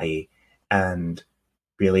the body, and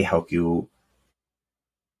really help you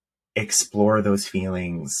explore those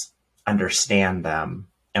feelings, understand them,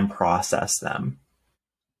 and process them.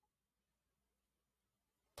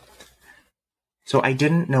 So I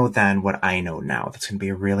didn't know then what I know now. That's going to be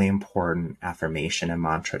a really important affirmation and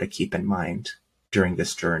mantra to keep in mind during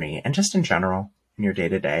this journey and just in general in your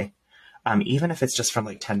day-to-day. Even if it's just from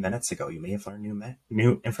like 10 minutes ago, you may have learned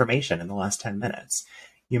new information in the last 10 minutes.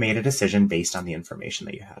 You made a decision based on the information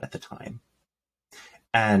that you had at the time.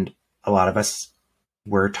 And a lot of us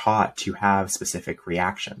were taught to have specific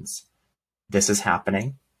reactions. This is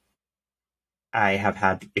happening. I have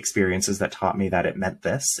had experiences that taught me that it meant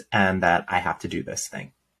this and that I have to do this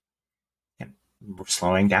thing. And we're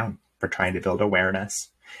slowing down. We're trying to build awareness,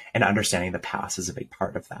 and understanding the past is a big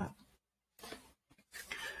part of that.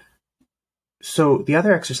 So the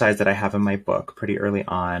other exercise that I have in my book pretty early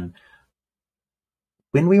on,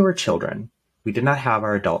 when we were children, we did not have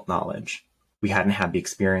our adult knowledge. We hadn't had the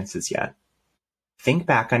experiences yet. Think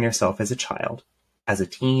back on yourself as a child, as a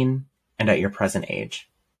teen, and at your present age.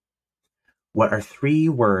 What are 3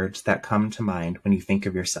 words that come to mind when you think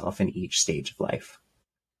of yourself in each stage of life?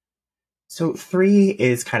 So 3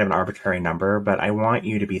 is kind of an arbitrary number, but I want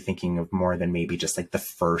you to be thinking of more than maybe just like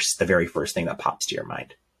the very first thing that pops to your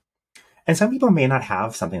mind. And some people may not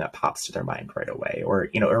have something that pops to their mind right away, or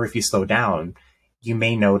if you slow down, you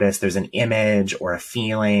may notice there's an image or a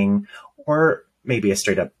feeling, or maybe a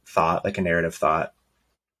straight up thought, like a narrative thought,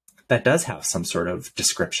 that does have some sort of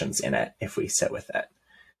descriptions in it if we sit with it.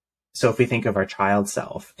 So if we think of our child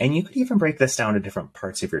self, and you could even break this down to different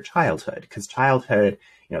parts of your childhood, because childhood,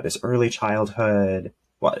 there's early childhood,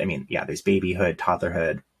 there's babyhood,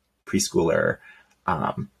 toddlerhood, preschooler,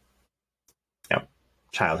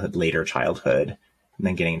 childhood, later childhood, and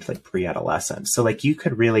then getting into like pre-adolescence. So like you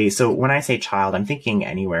could really, so when I say child, I'm thinking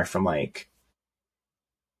anywhere from like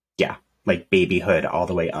babyhood all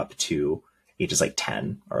the way up to ages like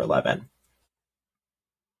 10 or 11.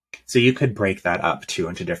 So you could break that up too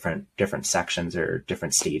into different sections or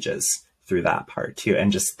different stages through that part too,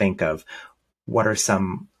 and just think of what are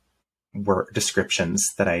some descriptions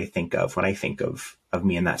that I think of when I think of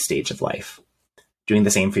me in that stage of life. Doing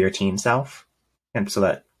the same for your teen self. And so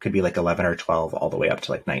that could be like 11 or 12 all the way up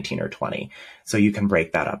to like 19 or 20. So you can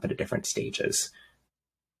break that up into different stages.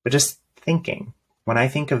 But just thinking, when I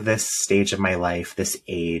think of this stage of my life, this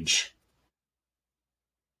age,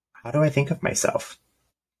 how do I think of myself?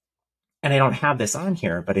 And I don't have this on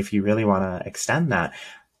here, but if you really want to extend that,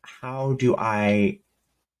 how do I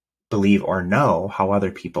believe or know how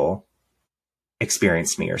other people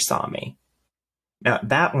experienced me or saw me? Now,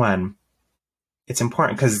 that one, it's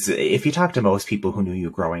important because if you talk to most people who knew you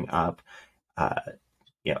growing up,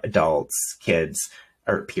 adults, kids,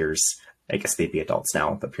 or peers, I guess they'd be adults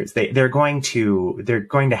now, but peers, they're going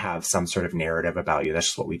to have some sort of narrative about you. That's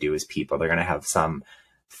just what we do as people. They're going to have some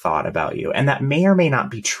thought about you, and that may or may not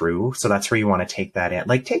be true. So that's where you want to take that in.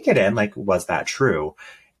 Like, take it in, like, was that true?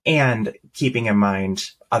 And keeping in mind,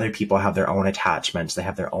 other people have their own attachments. They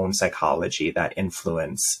have their own psychology that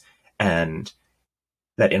influence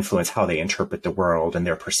how they interpret the world and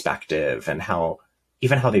their perspective, and how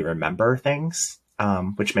they remember things,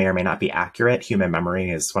 which may or may not be accurate. Human memory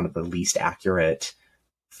is one of the least accurate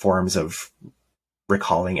forms of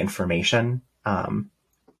recalling information,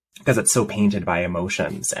 because it's so painted by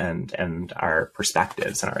emotions and our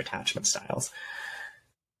perspectives and our attachment styles.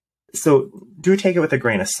 So do take it with a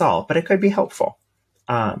grain of salt, but it could be helpful.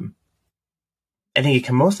 I think it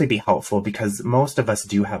can mostly be helpful because most of us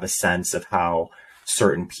do have a sense of how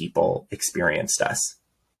certain people experienced us.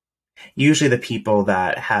 Usually the people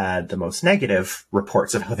that had the most negative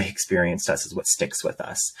reports of how they experienced us is what sticks with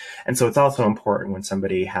us. And so it's also important when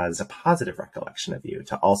somebody has a positive recollection of you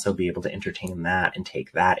to also be able to entertain that and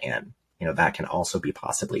take that in. That can also be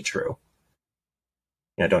possibly true.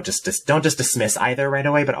 Don't just dismiss either right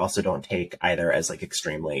away, but also don't take either as like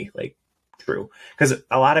extremely like true. Because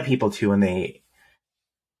a lot of people too, when they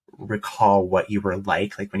recall what you were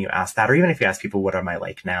like when you ask that, or even if you ask people, what am I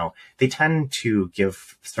like now? They tend to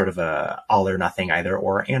give sort of a all or nothing, either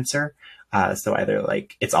or answer. So either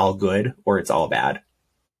like it's all good or it's all bad.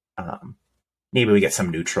 Maybe we get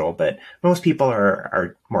some neutral, but most people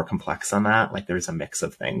are more complex on that. Like there's a mix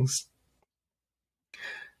of things.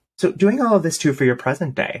 So doing all of this too for your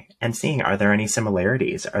present day and seeing, are there any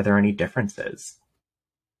similarities? Are there any differences?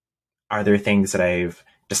 Are there things that I've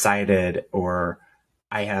decided or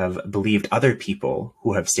I have believed other people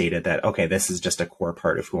who have stated that, okay, this is just a core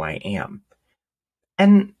part of who I am?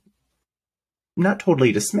 And not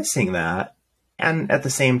totally dismissing that. And at the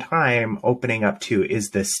same time, opening up to,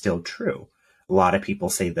 is this still true? A lot of people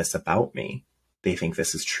say this about me. They think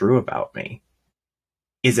this is true about me.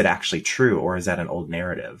 Is it actually true, or is that an old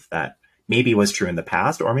narrative that maybe was true in the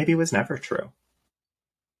past, or maybe was never true?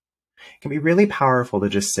 It can be really powerful to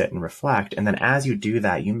just sit and reflect. And then as you do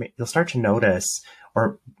that, you'll start to notice,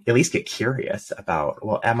 or at least get curious about,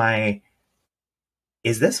 well,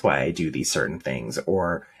 is this why I do these certain things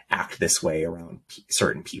or act this way around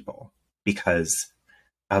certain people because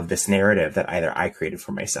of this narrative that either I created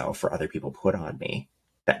for myself or other people put on me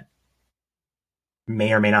that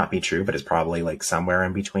may or may not be true, but is probably like somewhere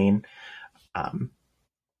in between.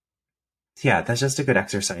 Yeah, that's just a good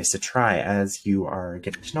exercise to try as you are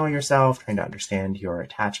getting to know yourself, trying to understand your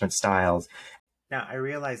attachment styles. Now, I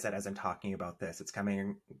realize that as I'm talking about this, it's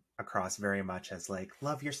coming across very much as like,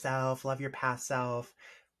 love yourself, love your past self.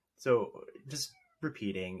 So just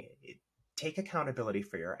repeating, take accountability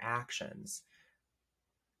for your actions.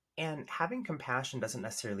 And having compassion doesn't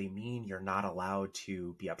necessarily mean you're not allowed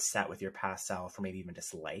to be upset with your past self or maybe even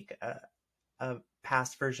dislike a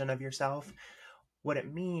past version of yourself. What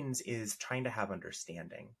it means is trying to have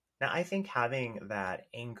understanding. Now, I think having that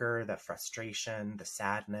anger, that frustration, the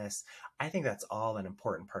sadness, I think that's all an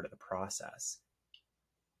important part of the process.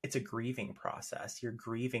 It's a grieving process. You're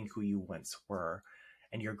grieving who you once were,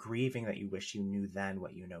 and you're grieving that you wish you knew then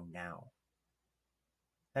what you know now.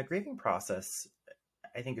 That grieving process,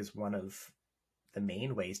 I think, is one of the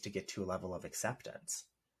main ways to get to a level of acceptance.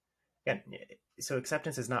 Again, so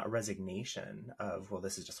acceptance is not a resignation of, well,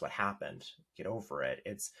 this is just what happened, get over it.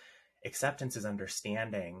 It's acceptance is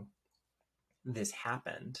understanding this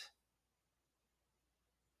happened.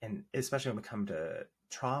 And especially when we come to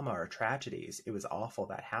trauma or tragedies, it was awful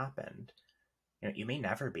that happened. You may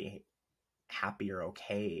never be happy or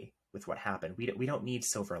okay with what happened. We don't need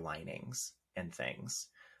silver linings and things.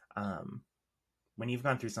 When you've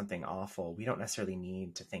gone through something awful, we don't necessarily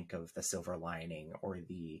need to think of the silver lining or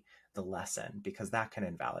the lesson, because that can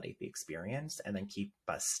invalidate the experience and then keep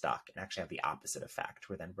us stuck and actually have the opposite effect,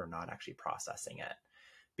 where then we're not actually processing it.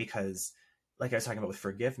 Because like I was talking about with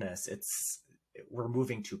forgiveness, we're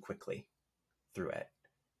moving too quickly through it.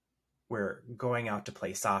 We're going out to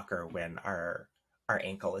play soccer when our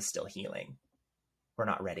ankle is still healing. We're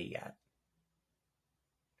not ready yet.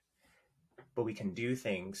 But we can do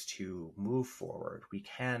things to move forward. We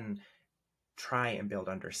can try and build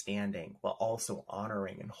understanding while also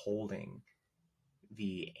honoring and holding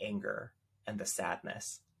the anger and the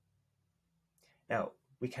sadness. Now,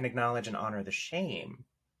 we can acknowledge and honor the shame,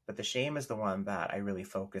 but the shame is the one that I really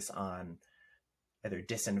focus on either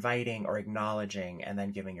disinviting or acknowledging, and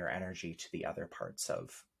then giving your energy to the other parts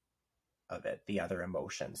of it, the other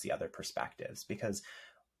emotions, the other perspectives, because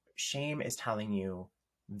shame is telling you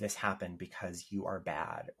this happened because you are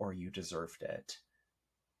bad or you deserved it.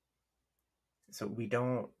 So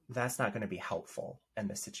that's not going to be helpful in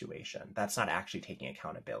this situation. That's not actually taking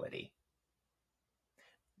accountability.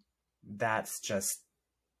 That's just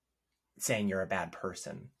saying you're a bad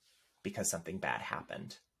person because something bad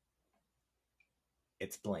happened.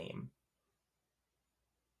 It's blame.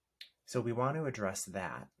 So we want to address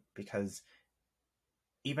that, because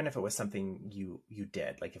even if it was something you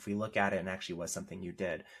did, like if we look at it and actually was something you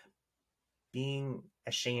did, being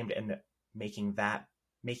ashamed and making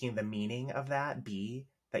the meaning of that be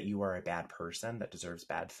that you are a bad person that deserves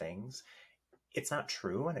bad things, it's not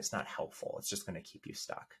true and it's not helpful. It's just going to keep you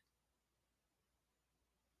stuck.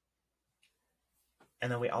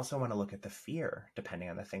 And then we also want to look at the fear, depending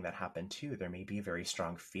on the thing that happened too. There may be a very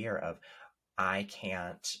strong fear of, I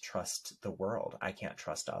can't trust the world. I can't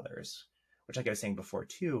trust others. which, like I was saying before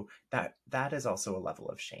too, that is also a level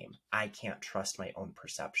of shame. I can't trust my own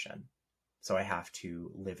perception. So I have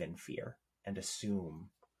to live in fear and assume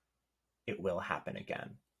it will happen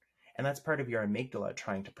again. And that's part of your amygdala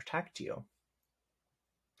trying to protect you.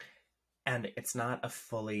 And it's not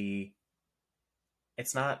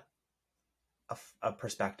a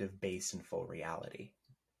perspective based in full reality.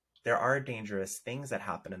 There are dangerous things that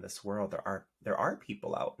happen in this world. There are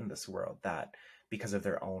people out in this world that, because of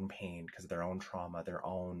their own pain, because of their own trauma,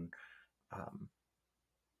 um,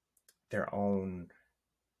 their own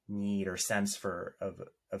need or sense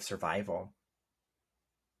of survival,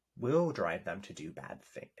 will drive them to do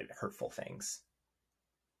hurtful things.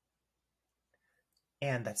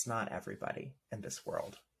 And that's not everybody in this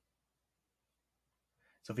world.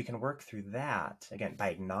 So if we can work through that, again, by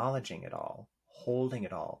acknowledging it all, holding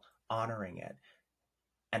it all, honoring it,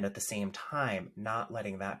 and at the same time, not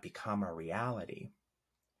letting that become a reality,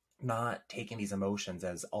 not taking these emotions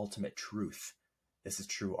as ultimate truth. This is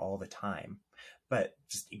true all the time, but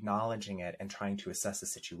just acknowledging it and trying to assess the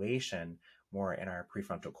situation more in our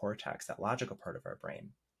prefrontal cortex, that logical part of our brain,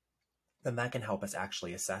 then that can help us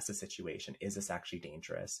actually assess the situation. Is this actually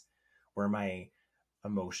dangerous? Were my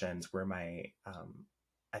emotions, were my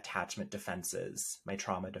attachment defenses, my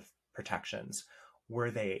trauma protections,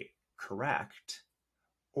 were they correct,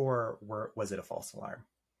 or was it a false alarm?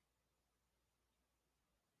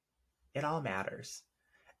 It all matters.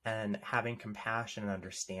 And having compassion and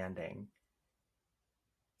understanding,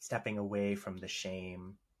 stepping away from the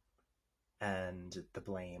shame and the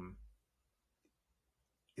blame,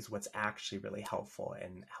 is what's actually really helpful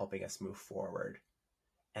in helping us move forward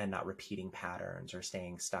and not repeating patterns or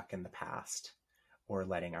staying stuck in the past or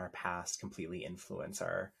letting our past completely influence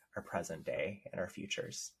our present day and our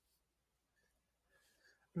futures.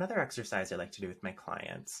 Another exercise I like to do with my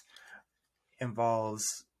clients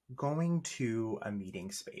involves going to a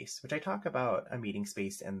meeting space, which I talk about a meeting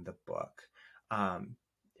space in the book.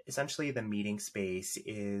 Essentially, the meeting space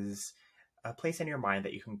is a place in your mind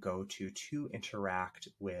that you can go to interact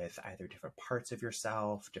with either different parts of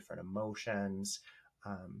yourself, different emotions.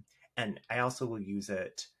 And I also will use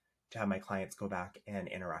it to have my clients go back and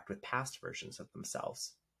interact with past versions of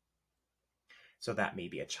themselves. So that may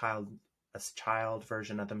be a child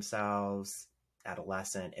version of themselves,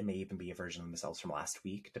 adolescent. It may even be a version of themselves from last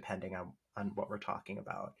week, depending on what we're talking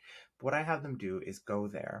about. But what I have them do is go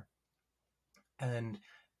there, and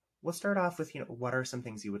we'll start off with, what are some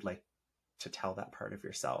things you would like to tell that part of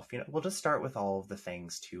yourself? We'll just start with all of the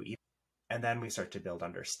things too, and then we start to build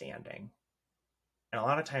understanding. And a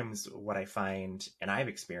lot of times what I find, and I've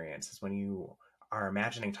experienced, is when you are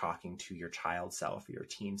imagining talking to your child self or your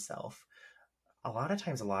teen self, a lot of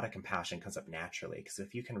times a lot of compassion comes up naturally, because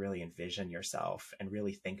if you can really envision yourself and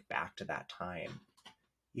really think back to that time,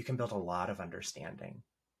 you can build a lot of understanding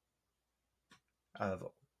of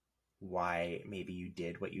why maybe you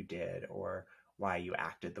did what you did, or why you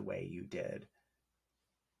acted the way you did,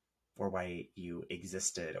 or why you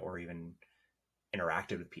existed or even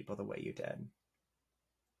interacted with people the way you did.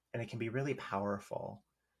 And it can be really powerful,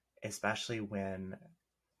 especially when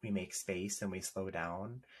we make space and we slow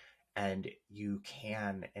down, and you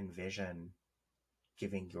can envision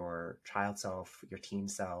giving your child self, your teen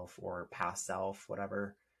self, or past self,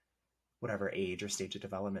 whatever age or stage of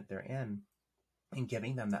development they're in, and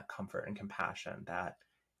giving them that comfort and compassion that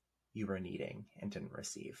you were needing and didn't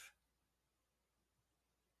receive.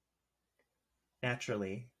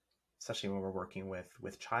 Naturally, especially when we're working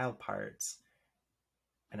with child parts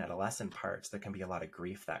and adolescent parts, there can be a lot of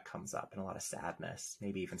grief that comes up and a lot of sadness,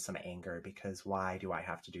 maybe even some anger, because why do I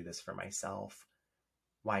have to do this for myself?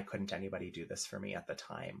 Why couldn't anybody do this for me at the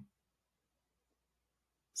time?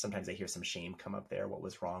 Sometimes I hear some shame come up there. What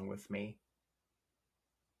was wrong with me?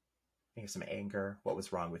 I hear some anger. What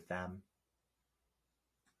was wrong with them?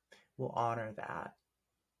 We'll honor that.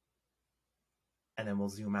 And then we'll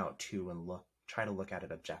zoom out too and try to look at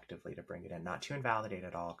it objectively to bring it in, not to invalidate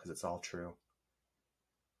it all, because it's all true.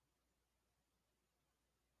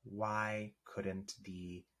 Why couldn't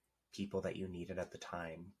the people that you needed at the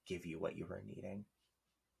time give you what you were needing?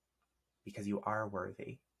 Because you are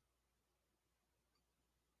worthy.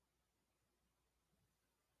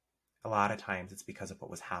 A lot of times it's because of what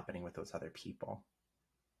was happening with those other people.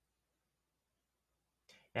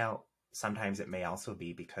 Now, sometimes it may also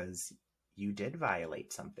be because you did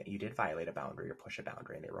violate something. You did violate a boundary or push a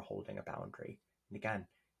boundary, and they were holding a boundary. And again,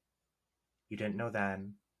 you didn't know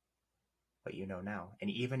then what you know now. And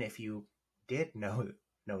even if you did know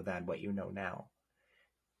then what you know now,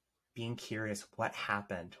 being curious what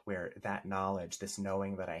happened where that knowledge, this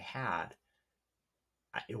knowing that I had,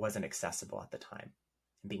 it wasn't accessible at the time.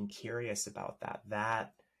 And being curious about that,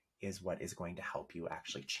 that is what is going to help you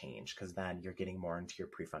actually change, because then you're getting more into your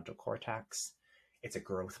prefrontal cortex. It's a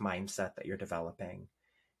growth mindset that you're developing.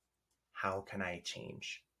 How can I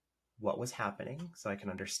change? What was happening so I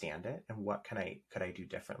can understand it, and what could I do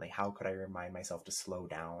differently? How could I remind myself to slow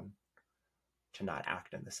down, to not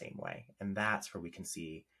act in the same way? And that's where we can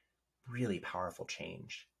see really powerful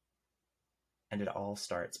change. And it all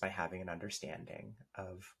starts by having an understanding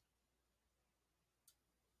of,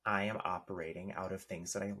 I am operating out of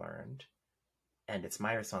things that I learned, and it's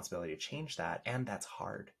my responsibility to change that, and that's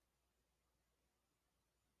hard.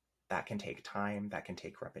 That can take time, that can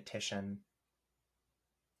take repetition.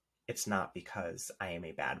 It's not because I am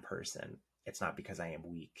a bad person. It's not because I am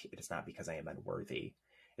weak. It is not because I am unworthy.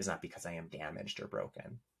 It is not because I am damaged or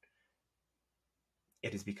broken.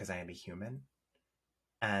 It is because I am a human,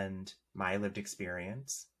 and my lived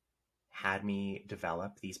experience had me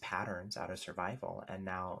develop these patterns out of survival. And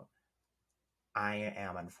now I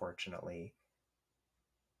am, unfortunately,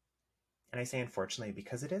 and I say unfortunately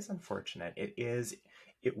because it is unfortunate,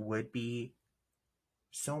 it would be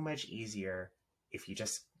so much easier if you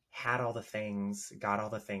just had all the things, got all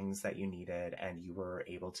the things that you needed, and you were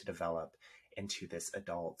able to develop into this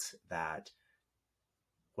adult that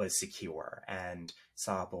was secure and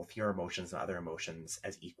saw both your emotions and other emotions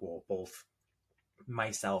as equal. Both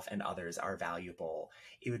myself and others are valuable.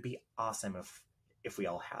 It would be awesome if we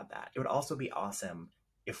all had that. It would also be awesome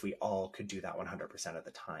if we all could do that 100% of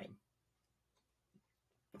the time.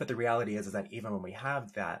 But the reality is that even when we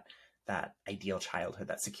have that ideal childhood,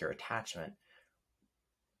 that secure attachment,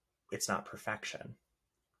 it's not perfection.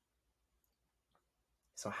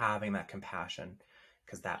 So having that compassion,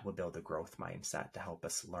 because that will build a growth mindset to help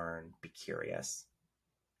us learn, be curious,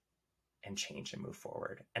 and change and move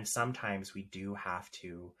forward. And sometimes we do have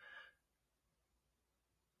to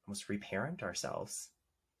almost reparent ourselves,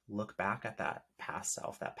 look back at that past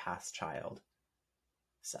self, that past child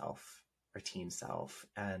self or teen self,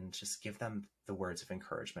 and just give them the words of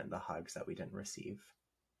encouragement, the hugs that we didn't receive.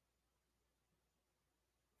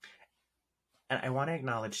 And I want to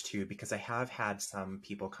acknowledge too, because I have had some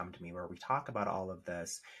people come to me where we talk about all of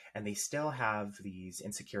this and they still have these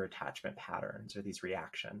insecure attachment patterns or these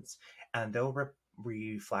reactions, and they'll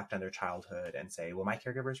reflect on their childhood and say, well, my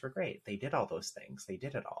caregivers were great. They did all those things. They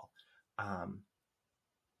did it all.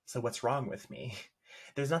 So what's wrong with me?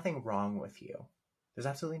 There's nothing wrong with you. There's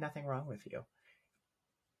absolutely nothing wrong with you.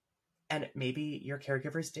 And maybe your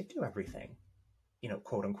caregivers did do everything,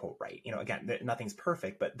 quote unquote, right. Again, nothing's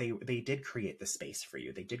perfect, but they did create the space for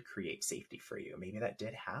you. They did create safety for you. Maybe that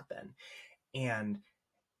did happen. And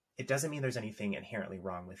it doesn't mean there's anything inherently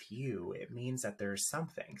wrong with you. It means that there's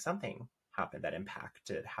something happened that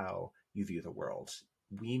impacted how you view the world.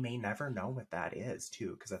 We may never know what that is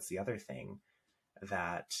too, because that's the other thing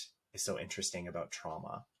that is so interesting about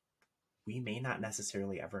trauma. We may not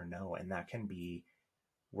necessarily ever know, and that can be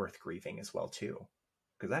worth grieving as well too,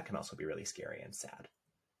 because that can also be really scary and sad.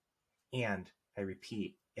 And I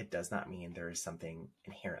repeat, it does not mean there is something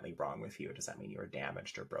inherently wrong with you. It does not mean you are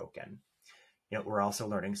damaged or broken. We're also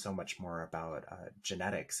learning so much more about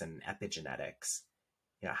genetics and epigenetics,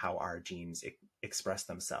 how our genes express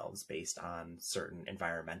themselves based on certain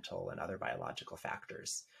environmental and other biological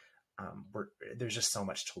factors. There's just so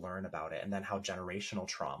much to learn about it. And then how generational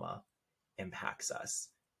trauma impacts us.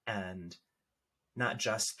 And not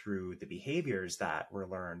just through the behaviors that were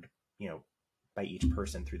learned, by each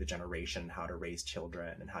person through the generation, how to raise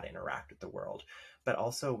children and how to interact with the world, but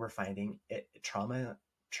also we're finding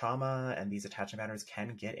trauma and these attachment patterns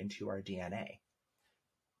can get into our DNA.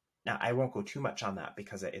 Now, I won't go too much on that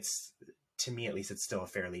because it's, to me at least, it's still a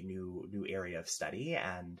fairly new area of study,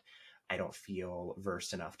 and I don't feel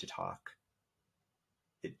versed enough to talk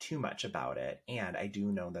too much about it. And I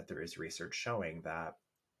do know that there is research showing that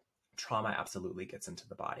trauma absolutely gets into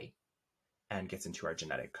the body and gets into our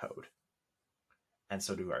genetic code. And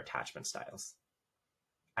so do our attachment styles.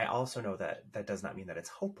 I also know that that does not mean that it's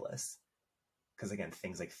hopeless, because again,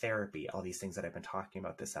 things like therapy, all these things that I've been talking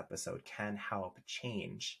about this episode, can help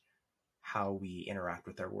change how we interact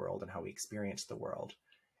with our world and how we experience the world.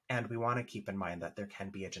 And we want to keep in mind that there can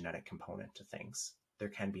be a genetic component to things. There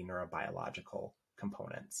can be neurobiological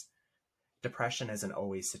components. Depression isn't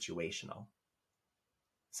always situational.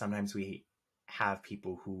 Sometimes we have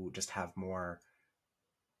people who just have more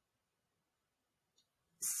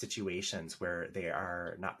situations where they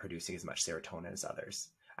are not producing as much serotonin as others,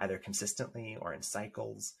 either consistently or in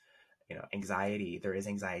cycles. Anxiety, there is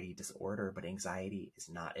anxiety disorder, but anxiety is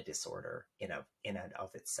not a disorder in and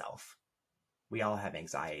of itself. We all have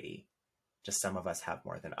anxiety. Just some of us have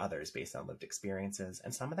more than others based on lived experiences.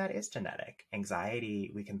 And some of that is genetic.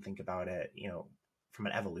 Anxiety, we can think about it, from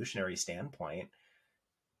an evolutionary standpoint,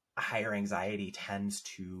 higher anxiety tends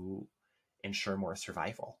to ensure more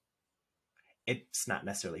survival. It's not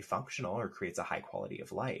necessarily functional or creates a high quality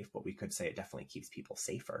of life, but we could say it definitely keeps people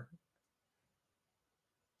safer.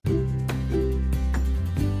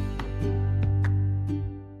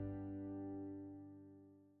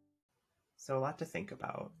 So, a lot to think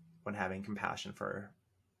about when having compassion for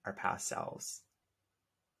our past selves.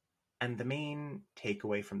 And the main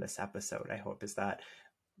takeaway from this episode, I hope, is that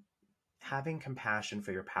having compassion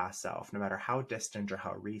for your past self, no matter how distant or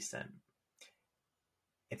how recent,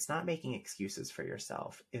 it's not making excuses for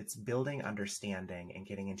yourself. It's building understanding and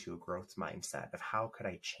getting into a growth mindset of how could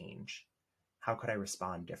I change? How could I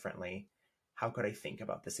respond differently? How could I think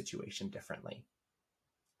about the situation differently?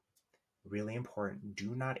 Really important,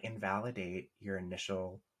 do not invalidate your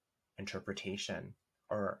initial interpretation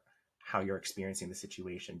or how you're experiencing the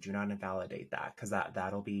situation. Do not invalidate that, because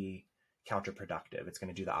that'll be counterproductive. It's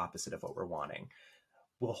going to do the opposite of what we're wanting.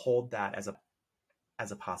 We'll hold that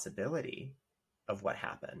as a possibility of what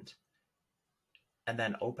happened, and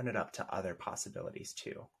then open it up to other possibilities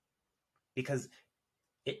too, because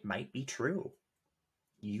it might be true.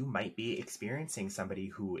 You might be experiencing somebody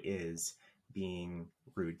who is being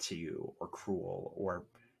rude to you or cruel or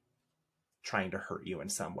trying to hurt you in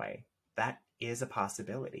some way. That is a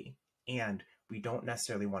possibility. And we don't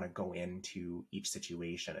necessarily want to go into each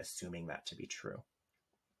situation assuming that to be true.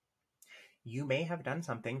 You may have done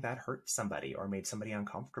something that hurt somebody or made somebody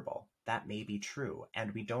uncomfortable. That may be true.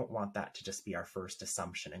 And we don't want that to just be our first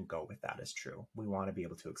assumption and go with that as true. We want to be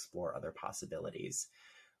able to explore other possibilities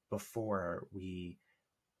before we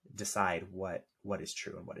decide what is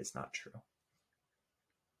true and what is not true.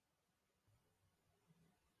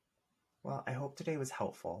 Well, I hope today was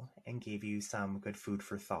helpful and gave you some good food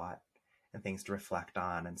for thought and things to reflect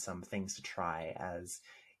on and some things to try as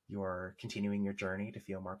you're continuing your journey to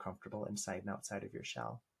feel more comfortable inside and outside of your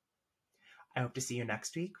shell. I hope to see you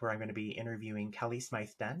next week, where I'm going to be interviewing Kelly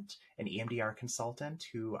Smythe-Dent, an EMDR consultant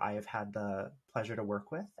who I have had the pleasure to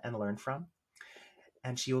work with and learn from.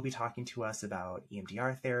 And she will be talking to us about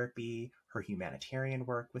EMDR therapy, her humanitarian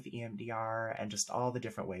work with EMDR, and just all the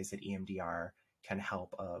different ways that EMDR can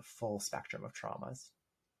help a full spectrum of traumas.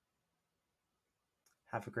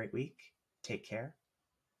 Have a great week, take care,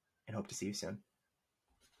 and hope to see you soon.